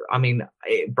I mean,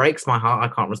 it breaks my heart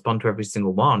I can't respond to every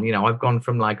single one. You know, I've gone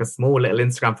from like a small little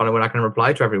Instagram follower where I can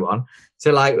reply to everyone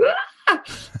to like,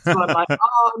 so I'm like,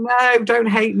 oh no, don't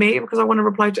hate me because I want to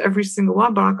reply to every single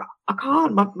one, but I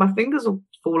can't. My fingers will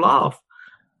fall off.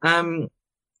 And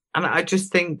I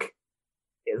just think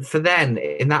for then,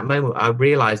 in that moment, I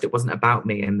realized it wasn't about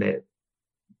me, and that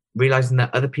realizing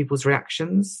that other people's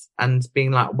reactions and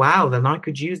being like, wow, then I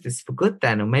could use this for good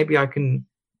then, or maybe I can.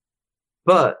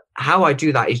 But how I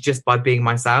do that is just by being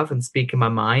myself and speaking my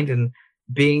mind and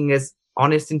being as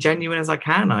honest and genuine as I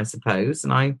can, I suppose.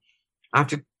 And I have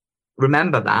to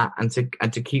remember that and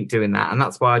to keep doing that. And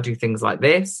that's why I do things like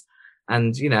this.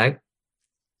 And, you know,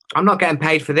 I'm not getting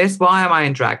paid for this. Why am I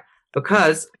in drag?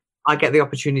 Because I get the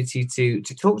opportunity to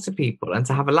talk to people and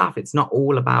to have a laugh. It's not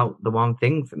all about the one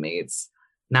thing for me. It's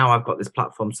now I've got this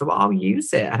platform, so I'll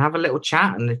use it and have a little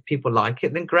chat. And if people like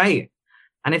it, then great.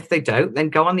 And if they don't, then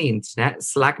go on the internet,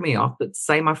 slag me off, but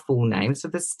say my full name so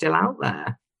they're still out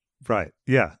there. Right.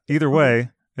 Yeah. Either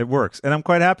way, it works. And I'm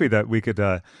quite happy that we could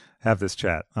have this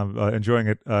chat. I'm enjoying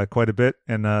it quite a bit.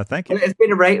 And thank you. Well, it's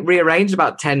been rearranged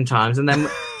about 10 times. And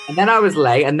then I was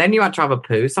late. And then you had to have a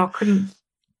poo. So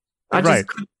I just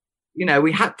couldn't. You know,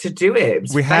 we had to do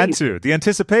it. We had to. The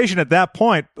anticipation at that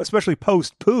point, especially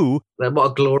post-poo.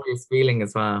 What a glorious feeling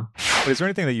as well. But is there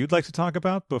anything that you'd like to talk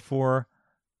about before?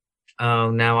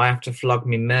 Oh, no, I have to flog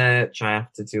me merch. I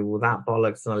have to do all that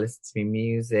bollocks and I listen to me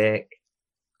music.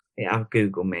 Yeah, I'll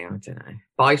Google me. I don't know.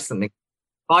 Buy something.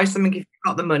 Buy something if you've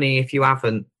got the money. If you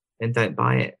haven't, then don't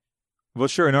buy it. Well,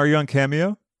 sure. And are you on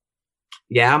Cameo?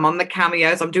 Yeah, I'm on the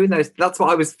Cameos. I'm doing those. That's what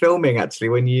I was filming, actually,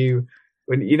 when you're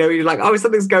like, oh,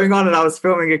 something's going on, and I was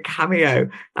filming a Cameo,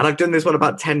 and I've done this one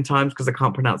about 10 times because I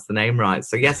can't pronounce the name right.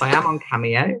 So yes, I am on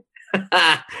Cameo,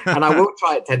 and I will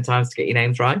try it 10 times to get your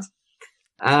names right.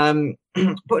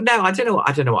 But no, I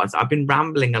don't know what. I've been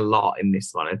rambling a lot in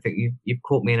this one. I think you've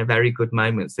caught me in a very good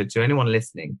moment. So to anyone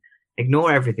listening,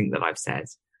 ignore everything that I've said,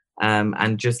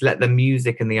 and just let the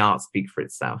music and the art speak for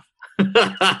itself.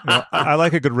 Well, I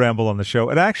like a good ramble on the show.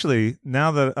 And actually,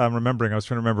 now that I'm remembering, I was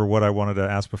trying to remember what I wanted to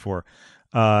ask before.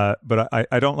 But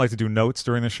I don't like to do notes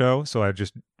during the show, so I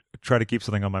just try to keep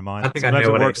something on my mind. I think sometimes I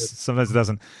know it works, sometimes it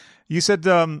doesn't. You said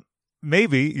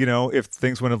maybe, if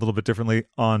things went a little bit differently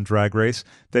on Drag Race,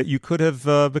 that you could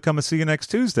have become a See You Next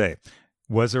Tuesday.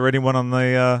 Was there anyone on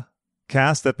the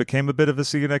cast that became a bit of a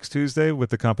See You Next Tuesday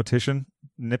with the competition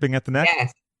nipping at the neck?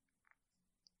 Yes.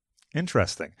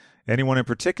 Interesting. Anyone in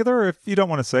particular? If you don't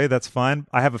want to say, that's fine.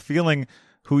 I have a feeling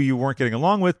who you weren't getting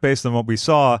along with based on what we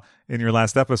saw in your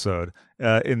last episode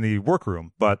in the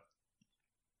workroom, but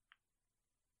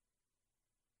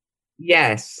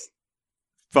yes,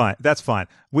 fine. That's fine.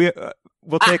 We'll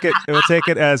take it. We'll take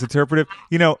it as interpretive.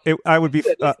 I would be.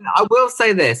 I will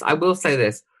say this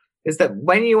is that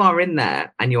when you are in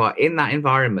there and you are in that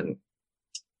environment,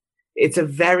 it's a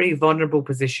very vulnerable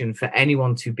position for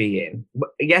anyone to be in.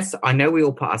 Yes, I know we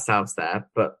all put ourselves there,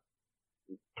 but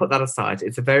put that aside.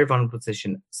 It's a very vulnerable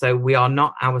position. So we are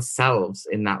not ourselves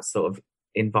in that sort of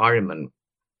environment.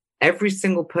 Every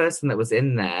single person that was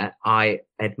in there, I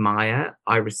admire,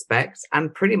 I respect,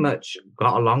 and pretty much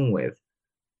got along with.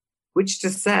 Which to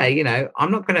say,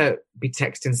 I'm not going to be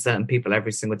texting certain people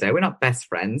every single day. We're not best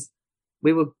friends.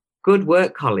 We were good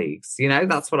work colleagues.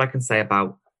 That's what I can say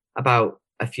about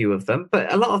a few of them,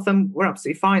 but a lot of them were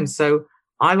absolutely fine. So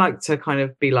I like to kind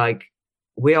of be like,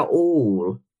 we are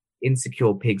all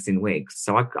insecure pigs in wigs.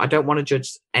 So I don't want to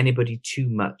judge anybody too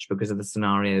much because of the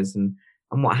scenarios and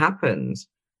what happened.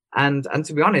 And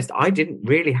to be honest, I didn't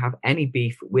really have any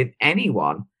beef with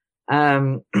anyone.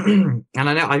 And I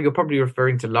know you're probably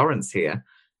referring to Lawrence here,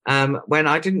 when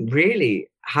I didn't really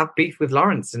have beef with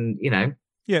Lawrence and,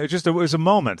 Yeah, it was a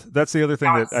moment. That's the other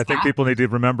thing that I think people need to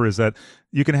remember is that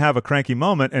you can have a cranky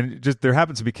moment and just there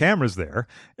happens to be cameras there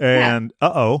and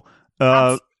and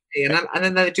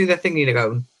then they do their thing,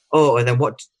 go, oh, and then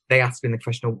what they ask me in the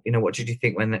question, what did you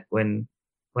think when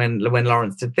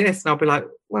Lawrence did this? And I'll be like,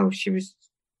 well, she was,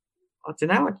 I don't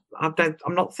know,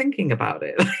 I'm not thinking about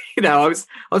it. I was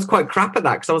quite crap at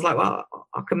that because I was like, well,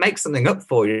 I can make something up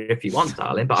for you if you want,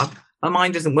 darling, but my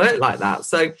mind doesn't work like that.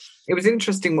 So it was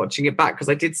interesting watching it back because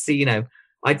I did see,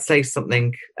 I'd say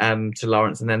something to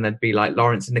Lawrence and then there'd be like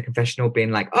Lawrence in the confessional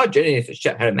being like, oh, Jenny needs to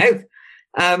shut her mouth.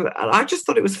 And I just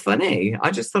thought it was funny.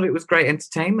 I just thought it was great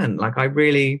entertainment. Like for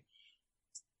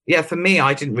me,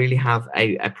 I didn't really have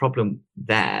a problem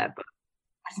there. But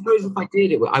I suppose if I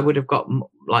did it, I would have got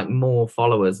like more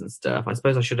followers and stuff. I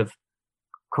suppose I should have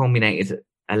culminated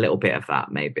a little bit of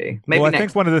that, maybe. Well, I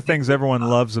think one of the things everyone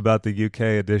loves about the UK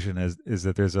edition is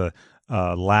that there's a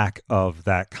lack of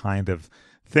that kind of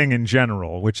thing in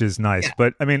general, which is nice. Yeah.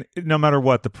 But I mean, no matter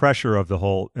what, the pressure of the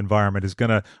whole environment is going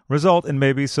to result in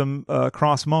maybe some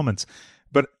cross moments.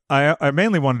 But I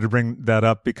mainly wanted to bring that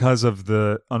up because of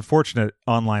the unfortunate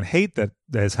online hate that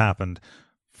has happened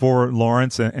for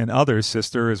Lawrence and others,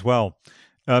 sister as well,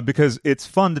 because it's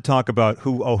fun to talk about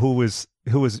who was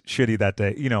shitty that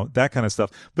day, that kind of stuff.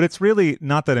 But it's really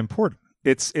not that important.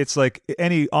 It's like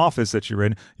any office that you're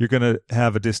in, you're going to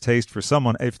have a distaste for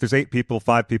someone. If there's 8 people,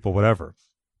 5 people, whatever.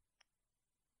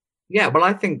 Yeah, well,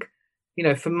 I think,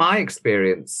 from my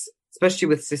experience, especially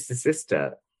with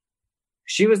Sister,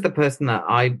 she was the person that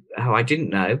I didn't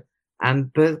know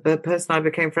and the person I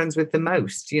became friends with the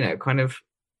most, kind of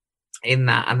in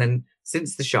that. And then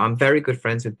since the show, I'm very good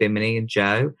friends with Bimini and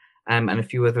Joe and a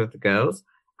few other of the girls.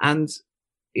 And,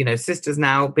 you know, Sister's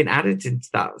now been added into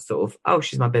that sort of, oh,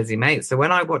 she's my busy mate. So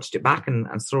when I watched it back and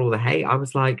saw all the hate, I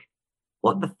was like,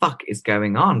 what the fuck is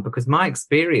going on? Because my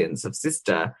experience of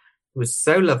Sister was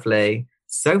so lovely,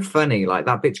 so funny. Like,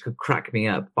 that bitch could crack me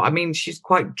up. But I mean, she's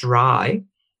quite dry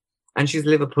and she's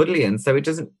Liverpudlian. So it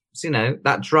doesn't, you know,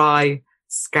 that dry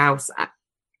Scouse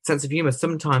sense of humor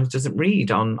sometimes doesn't read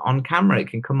on camera. It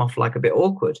can come off like a bit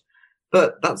awkward.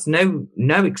 But that's no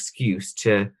excuse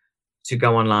to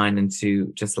go online and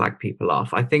to just slag people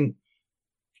off. I think,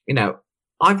 you know,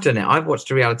 I've done it. I've watched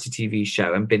a reality TV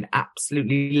show and been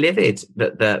absolutely livid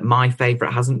that my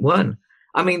favourite hasn't won.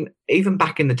 I mean, even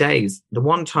back in the days, the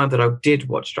one time that I did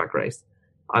watch Drag Race,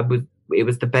 it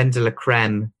was the Ben de la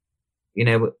Creme, you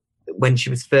know, when she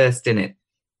was first in it.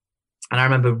 And I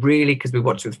remember really, because we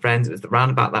watched it with friends, it was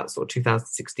around about that sort of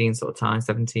 2016 sort of time,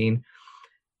 17.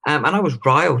 And I was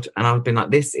riled, and I would been like,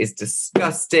 this is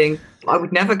disgusting. I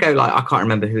would never go like, I can't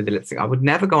remember who the lip sync. I would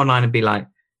never go online and be like,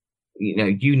 you know,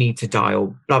 you need to die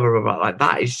or blah, blah, blah, blah. Like,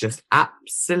 that is just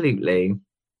absolutely,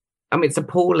 I mean, it's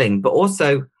appalling. But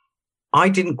also, I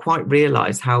didn't quite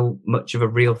realize how much of a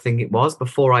real thing it was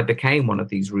before I became one of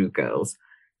these rude girls.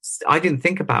 I didn't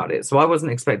think about it. So I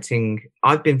wasn't expecting,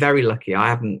 I've been very lucky. I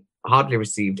haven't hardly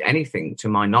received anything to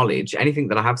my knowledge. Anything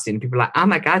that I have seen, people are like, oh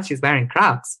my God, she's wearing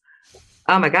Crocs.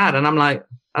 Oh my God. And I'm like,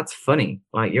 that's funny.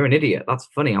 Like, you're an idiot. That's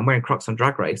funny. I'm wearing Crocs on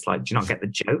Drag Race. Like, do you not get the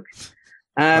joke?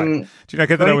 Right. Do you not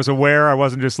get that I was aware? I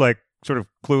wasn't just like sort of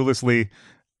cluelessly,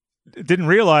 didn't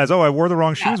realize, oh, I wore the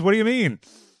wrong shoes. What do you mean?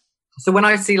 So when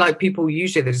I see like people,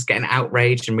 usually they're just getting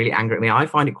outraged and really angry at me. I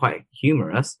find it quite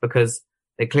humorous because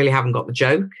they clearly haven't got the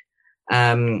joke.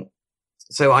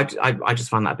 So I just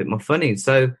find that a bit more funny.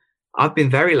 So I've been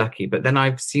very lucky, but then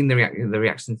I've seen the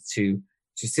reactions to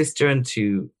Sister and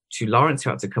to Lawrence, who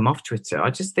had to come off Twitter. I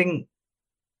just think,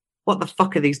 what the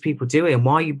fuck are these people doing?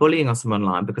 Why are you bullying us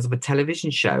online because of a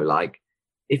television show? Like,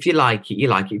 if you like it, you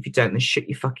like it. If you don't, then shut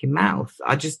your fucking mouth.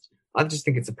 I just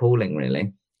think it's appalling,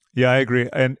 really. Yeah, I agree.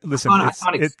 And listen, I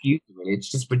can't excuse it, really. It's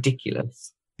just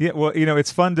ridiculous. Yeah, well, you know,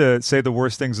 it's fun to say the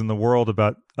worst things in the world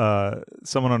about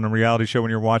someone on a reality show when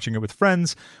you're watching it with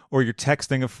friends or you're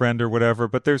texting a friend or whatever,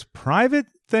 but there's private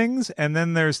things and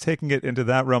then there's taking it into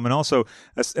that realm. And also,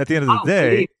 at the end of the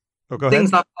day... go ahead.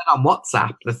 Things I've said on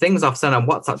WhatsApp, the things I've said on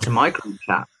WhatsApp to my group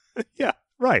chat. Yeah,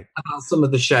 right. About some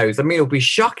of the shows. I mean, it'll be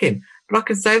shocking, but I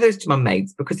can say those to my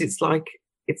mates because it's like,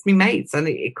 it's me mates. And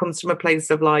it comes from a place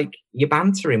of like, you're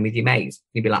bantering with your mates.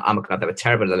 You'd be like, oh my God, they were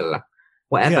terrible, blah, blah, blah.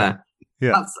 Whatever.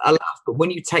 Yeah. That's a laugh. But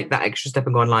when you take that extra step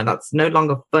and go online, that's no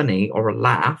longer funny or a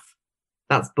laugh.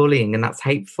 That's bullying and that's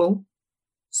hateful.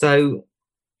 So,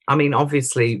 I mean,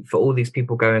 obviously, for all these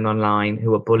people going online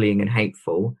who are bullying and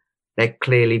hateful, they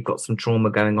clearly got some trauma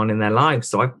going on in their lives.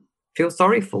 So I feel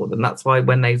sorry for them. That's why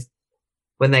when they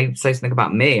say something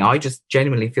about me, I just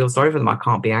genuinely feel sorry for them. I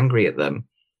can't be angry at them.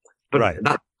 But right.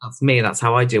 That's me. That's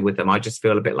how I deal with them. I just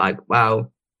feel a bit like,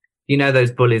 well, you know,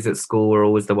 those bullies at school are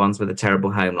always the ones with a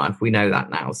terrible home life. We know that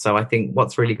now. So I think,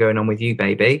 what's really going on with you,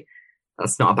 baby?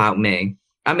 That's not about me.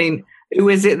 I mean, who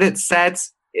is it that said,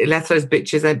 let those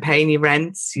bitches ain't paying your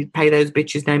rent, you pay those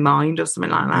bitches no mind, or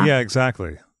something like that? Yeah,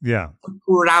 exactly. Yeah.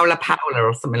 Raula Paula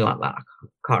or something like that. I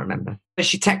can't remember.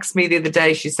 She texted me the other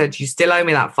day. She said, you still owe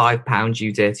me that £5,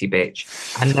 you dirty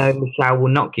bitch. And no, Michelle will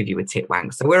not give you a tit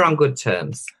wank. So we're on good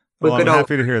terms. Well, I'm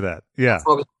happy to hear that. Yeah. That's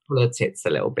why we pull her tits a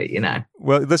little bit, you know.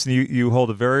 Well, listen, you hold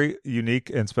a very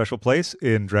unique and special place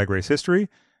in Drag Race history.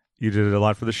 You did a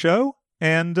lot for the show.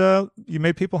 And you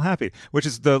made people happy, which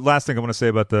is the last thing I want to say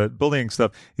about the bullying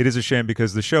stuff. It is a shame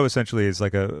because the show essentially is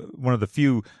like one of the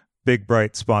few big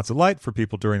bright spots of light for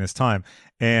people during this time.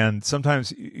 And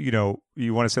sometimes, you know,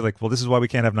 you want to say like, well, this is why we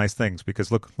can't have nice things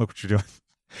because look what you're doing.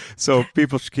 So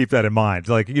people should keep that in mind.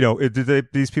 Like, you know,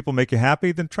 these people make you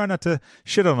happy, then try not to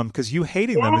shit on them because you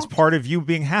hating them is part of you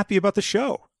being happy about the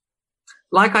show.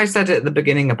 Like I said at the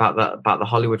beginning about the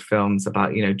Hollywood films,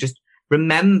 about, you know, just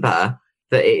remember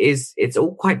that it's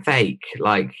all quite fake.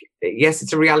 Like, yes,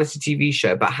 it's a reality TV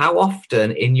show, but how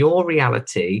often in your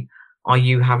reality are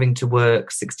you having to work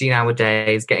 16-hour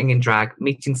days, getting in drag,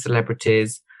 meeting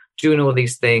celebrities, doing all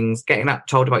these things, getting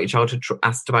told about your childhood,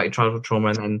 asked about your childhood trauma,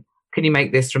 and then, can you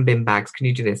make this from bin bags? Can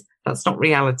you do this? That's not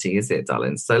reality, is it,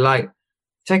 darling? So, like,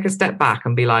 take a step back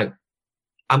and be like,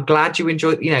 I'm glad you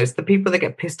enjoyed, you know, it's the people that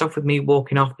get pissed off with me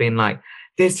walking off being like,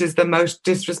 this is the most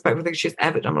disrespectful thing she's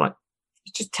ever done. I'm like,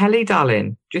 it's just telly,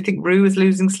 darling. Do you think Rue is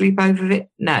losing sleep over it?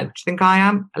 No. Do you think I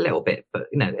am? A little bit, but,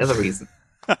 you know, the other reason.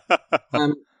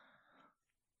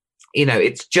 You know,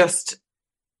 it's just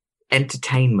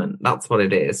entertainment. That's what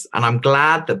it is. And I'm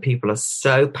glad that people are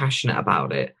so passionate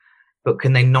about it, but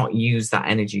can they not use that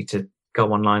energy to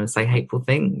go online and say hateful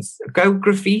things. Go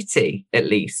graffiti, at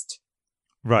least.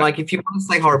 Right. Like, if you want to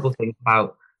say horrible things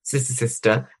about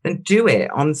sister, then do it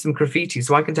on some graffiti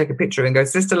so I can take a picture and go,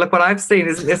 sister, look what I've seen.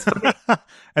 Isn't this funny?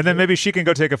 And then maybe she can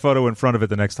go take a photo in front of it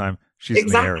the next time she's in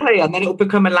the area. Exactly. And then it'll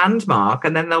become a landmark,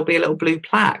 and then there'll be a little blue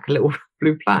plaque.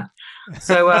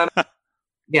 So,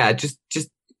 yeah, just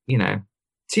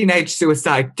teenage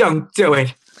suicide, don't do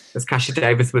it, as Kasha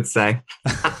Davis would say.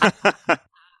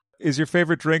 Is your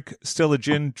favorite drink still a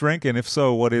gin drink? And if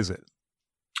so, what is it?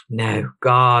 No,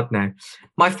 God, no.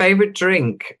 My favorite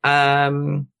drink,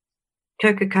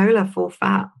 Coca-Cola, full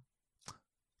fat.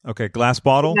 Okay, glass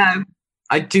bottle? No,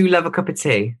 I do love a cup of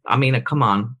tea. I mean, come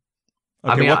on.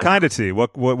 Okay, what kind of tea?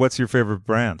 What's your favorite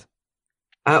brand?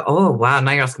 Oh, wow.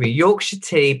 Now you're asking me. Yorkshire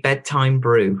tea, bedtime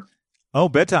brew. Oh,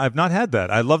 bedtime. I've not had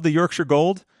that. I love the Yorkshire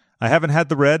Gold. I haven't had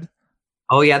the red.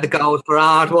 Oh, yeah, the gold for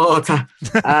hard water.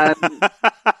 I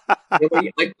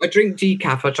drink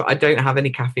decaf. I don't have any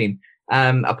caffeine,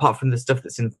 apart from the stuff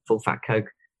that's in full fat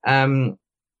Coke.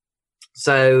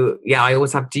 So, yeah, I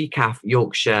always have decaf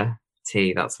Yorkshire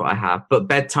tea. That's what I have. But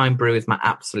bedtime brew is my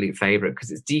absolute favorite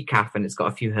because it's decaf and it's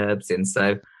got a few herbs in.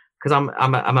 So, because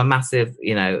I'm a massive,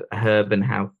 herb and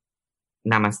health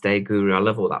namaste guru. I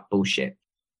love all that bullshit.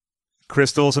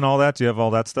 Crystals and all that. Do you have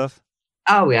all that stuff?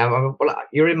 Oh yeah. Well,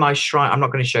 you're in my shrine. I'm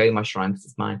not going to show you my shrine because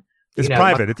it's mine. It's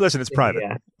private. It's private.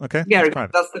 Yeah. Okay. Yeah,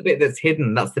 that's the bit that's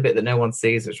hidden. That's the bit that no one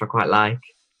sees, which I quite like.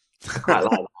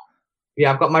 That.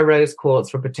 Yeah, I've got my rose quartz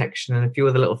for protection and a few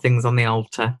other little things on the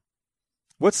altar.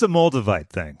 What's the Moldavite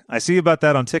thing? I see about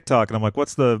that on TikTok, and I'm like,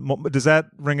 does that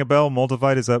ring a bell?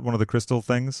 Moldavite, is that one of the crystal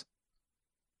things?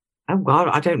 Oh God,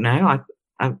 I don't know.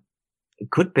 It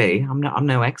could be. I'm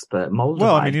no expert. Moldavite.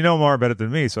 Well, I mean, you know more about it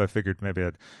than me, so I figured maybe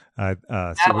I'd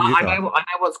see what you thought. I know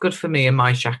what's good for me in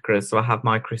my chakras, so I have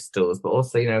my crystals. But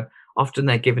also, often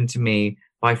they're given to me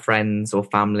by friends or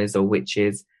families or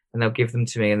witches, and they'll give them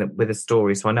to me with a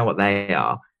story, so I know what they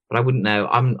are. But I wouldn't know.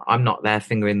 I'm not there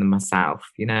fingering them myself.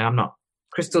 I'm not.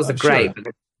 Crystals are great, sure.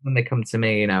 But when they come to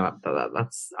me,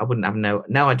 that's I wouldn't have no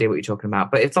idea what you're talking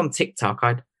about. But it's on TikTok.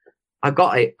 I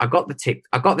got it. I got the Tic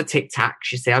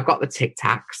Tacs. You see, I got the Tic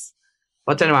Tacs.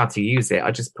 But I don't know how to use it. I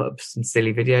just put up some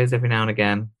silly videos every now and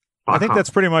again. I think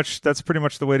that's pretty much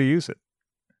the way to use it.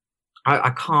 I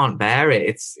can't bear it.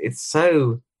 It's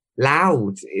so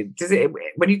loud.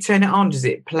 When you turn it on, does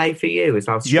it play for you as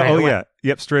well? Yeah.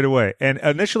 Yep, straight away. And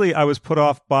initially I was put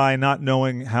off by not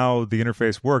knowing how the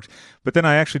interface worked, but then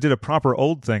I actually did a proper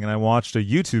old thing and I watched a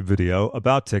YouTube video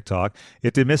about TikTok.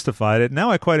 It demystified it.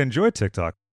 Now I quite enjoy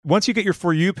TikTok. Once you get your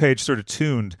For You page sort of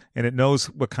tuned and it knows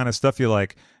what kind of stuff you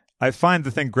like, I find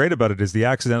the thing great about it is the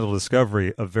accidental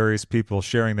discovery of various people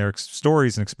sharing their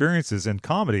stories and experiences and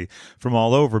comedy from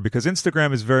all over, because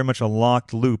Instagram is very much a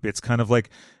locked loop. It's kind of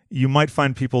like you might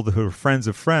find people who are friends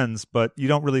of friends, but you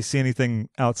don't really see anything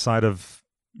outside of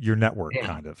your network,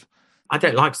 kind of. I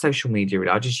don't like social media,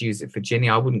 really. I just use it for Ginny.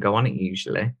 I wouldn't go on it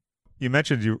usually. You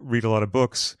mentioned you read a lot of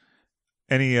books.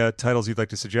 Any titles you'd like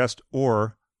to suggest,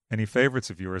 or any favorites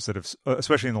of yours that have,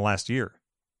 especially in the last year?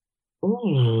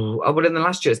 Oh, well, in the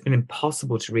last year, it's been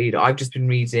impossible to read. I've just been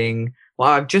reading. Well,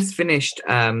 I've just finished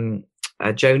a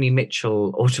Joni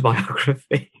Mitchell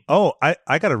autobiography. Oh,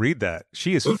 I got to read that.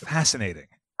 She is fascinating.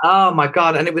 Oh my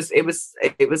God! And it was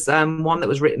one that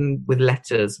was written with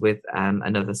letters with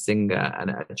another singer and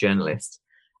a journalist.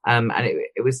 And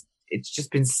it's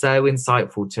just been so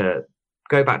insightful to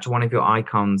go back to one of your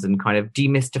icons and kind of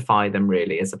demystify them,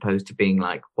 really, as opposed to being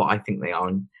like what I think they are,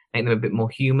 and make them a bit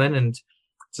more human and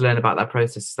to learn about that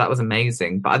process. So that was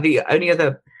amazing. But the only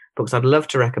other books I'd love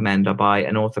to recommend are by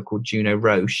an author called Juno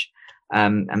Roche.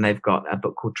 And they've got a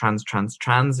book called Trans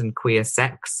and Queer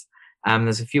Sex.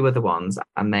 There's a few other ones,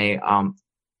 and they oh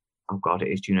God, it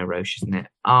is Juno Roche, isn't it?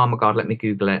 Oh my God, let me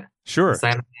Google it. Sure. I'm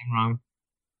saying the name wrong.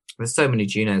 There's so many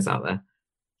Junos out there.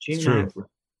 Juno. It's true.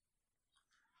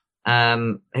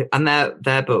 And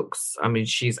their books, I mean,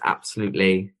 she's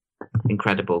absolutely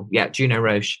incredible. Yeah, Juno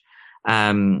Roche,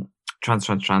 Trans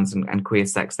and Queer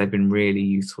Sex, they've been really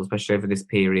useful, especially over this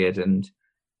period and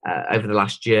over the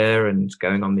last year, and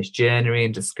going on this journey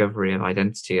and discovery of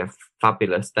identity are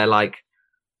fabulous.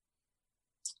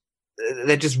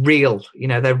 They're just real,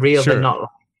 they're real. Sure. They're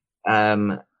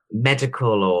not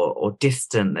medical or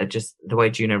distant. They're just, the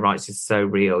way Juno writes is so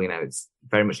real. It's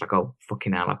very much like, oh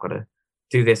fucking hell, I've got to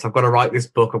do this, I've got to write this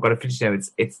book, I've got to finish.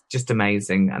 It's just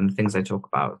amazing, and the things they talk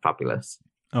about are fabulous.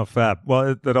 Oh, fab.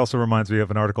 Well, that also reminds me of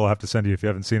an article I have to send you if you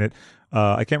haven't seen it.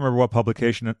 I can't remember what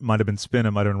publication. It might have been Spin,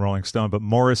 it might have been Rolling Stone, but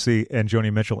Morrissey and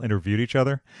Joni Mitchell interviewed each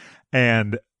other,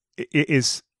 and it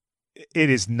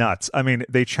is nuts. I mean,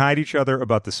 they chide each other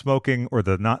about the smoking or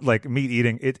the not, like, meat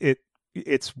eating.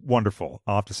 It's wonderful.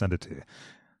 I'll have to send it to you.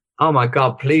 Oh my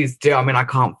God, please do. I mean, I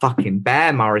can't fucking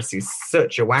bear Morrissey.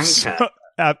 Such a wanker. So,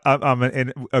 I'm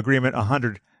in agreement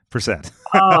 100%.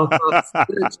 Oh, God.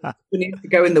 We need to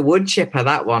go in the wood chipper,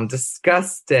 that one.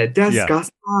 Disgusting. Yeah.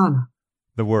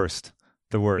 The worst.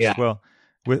 Yeah. Well,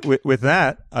 with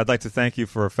that, I'd like to thank you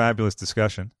for a fabulous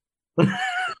discussion.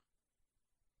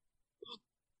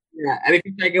 Yeah, and if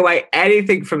you take away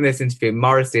anything from this interview,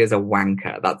 Morrissey is a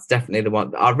wanker. That's definitely the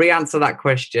one. I'll re-answer that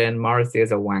question. Morrissey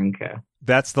is a wanker.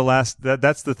 That's the last.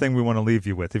 That's the thing we want to leave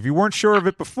you with. If you weren't sure of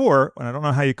it before, and I don't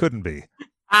know how you couldn't be,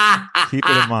 keep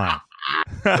it in mind.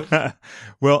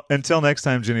 Well, until next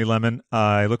time, Ginny Lemon,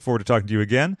 I look forward to talking to you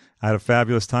again. I had a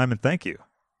fabulous time, and thank you.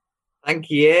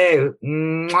 Thank you.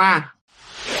 Mwah.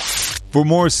 For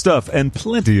more stuff and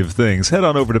plenty of things, head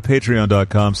on over to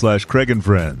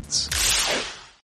patreon.com/CraigandFriends.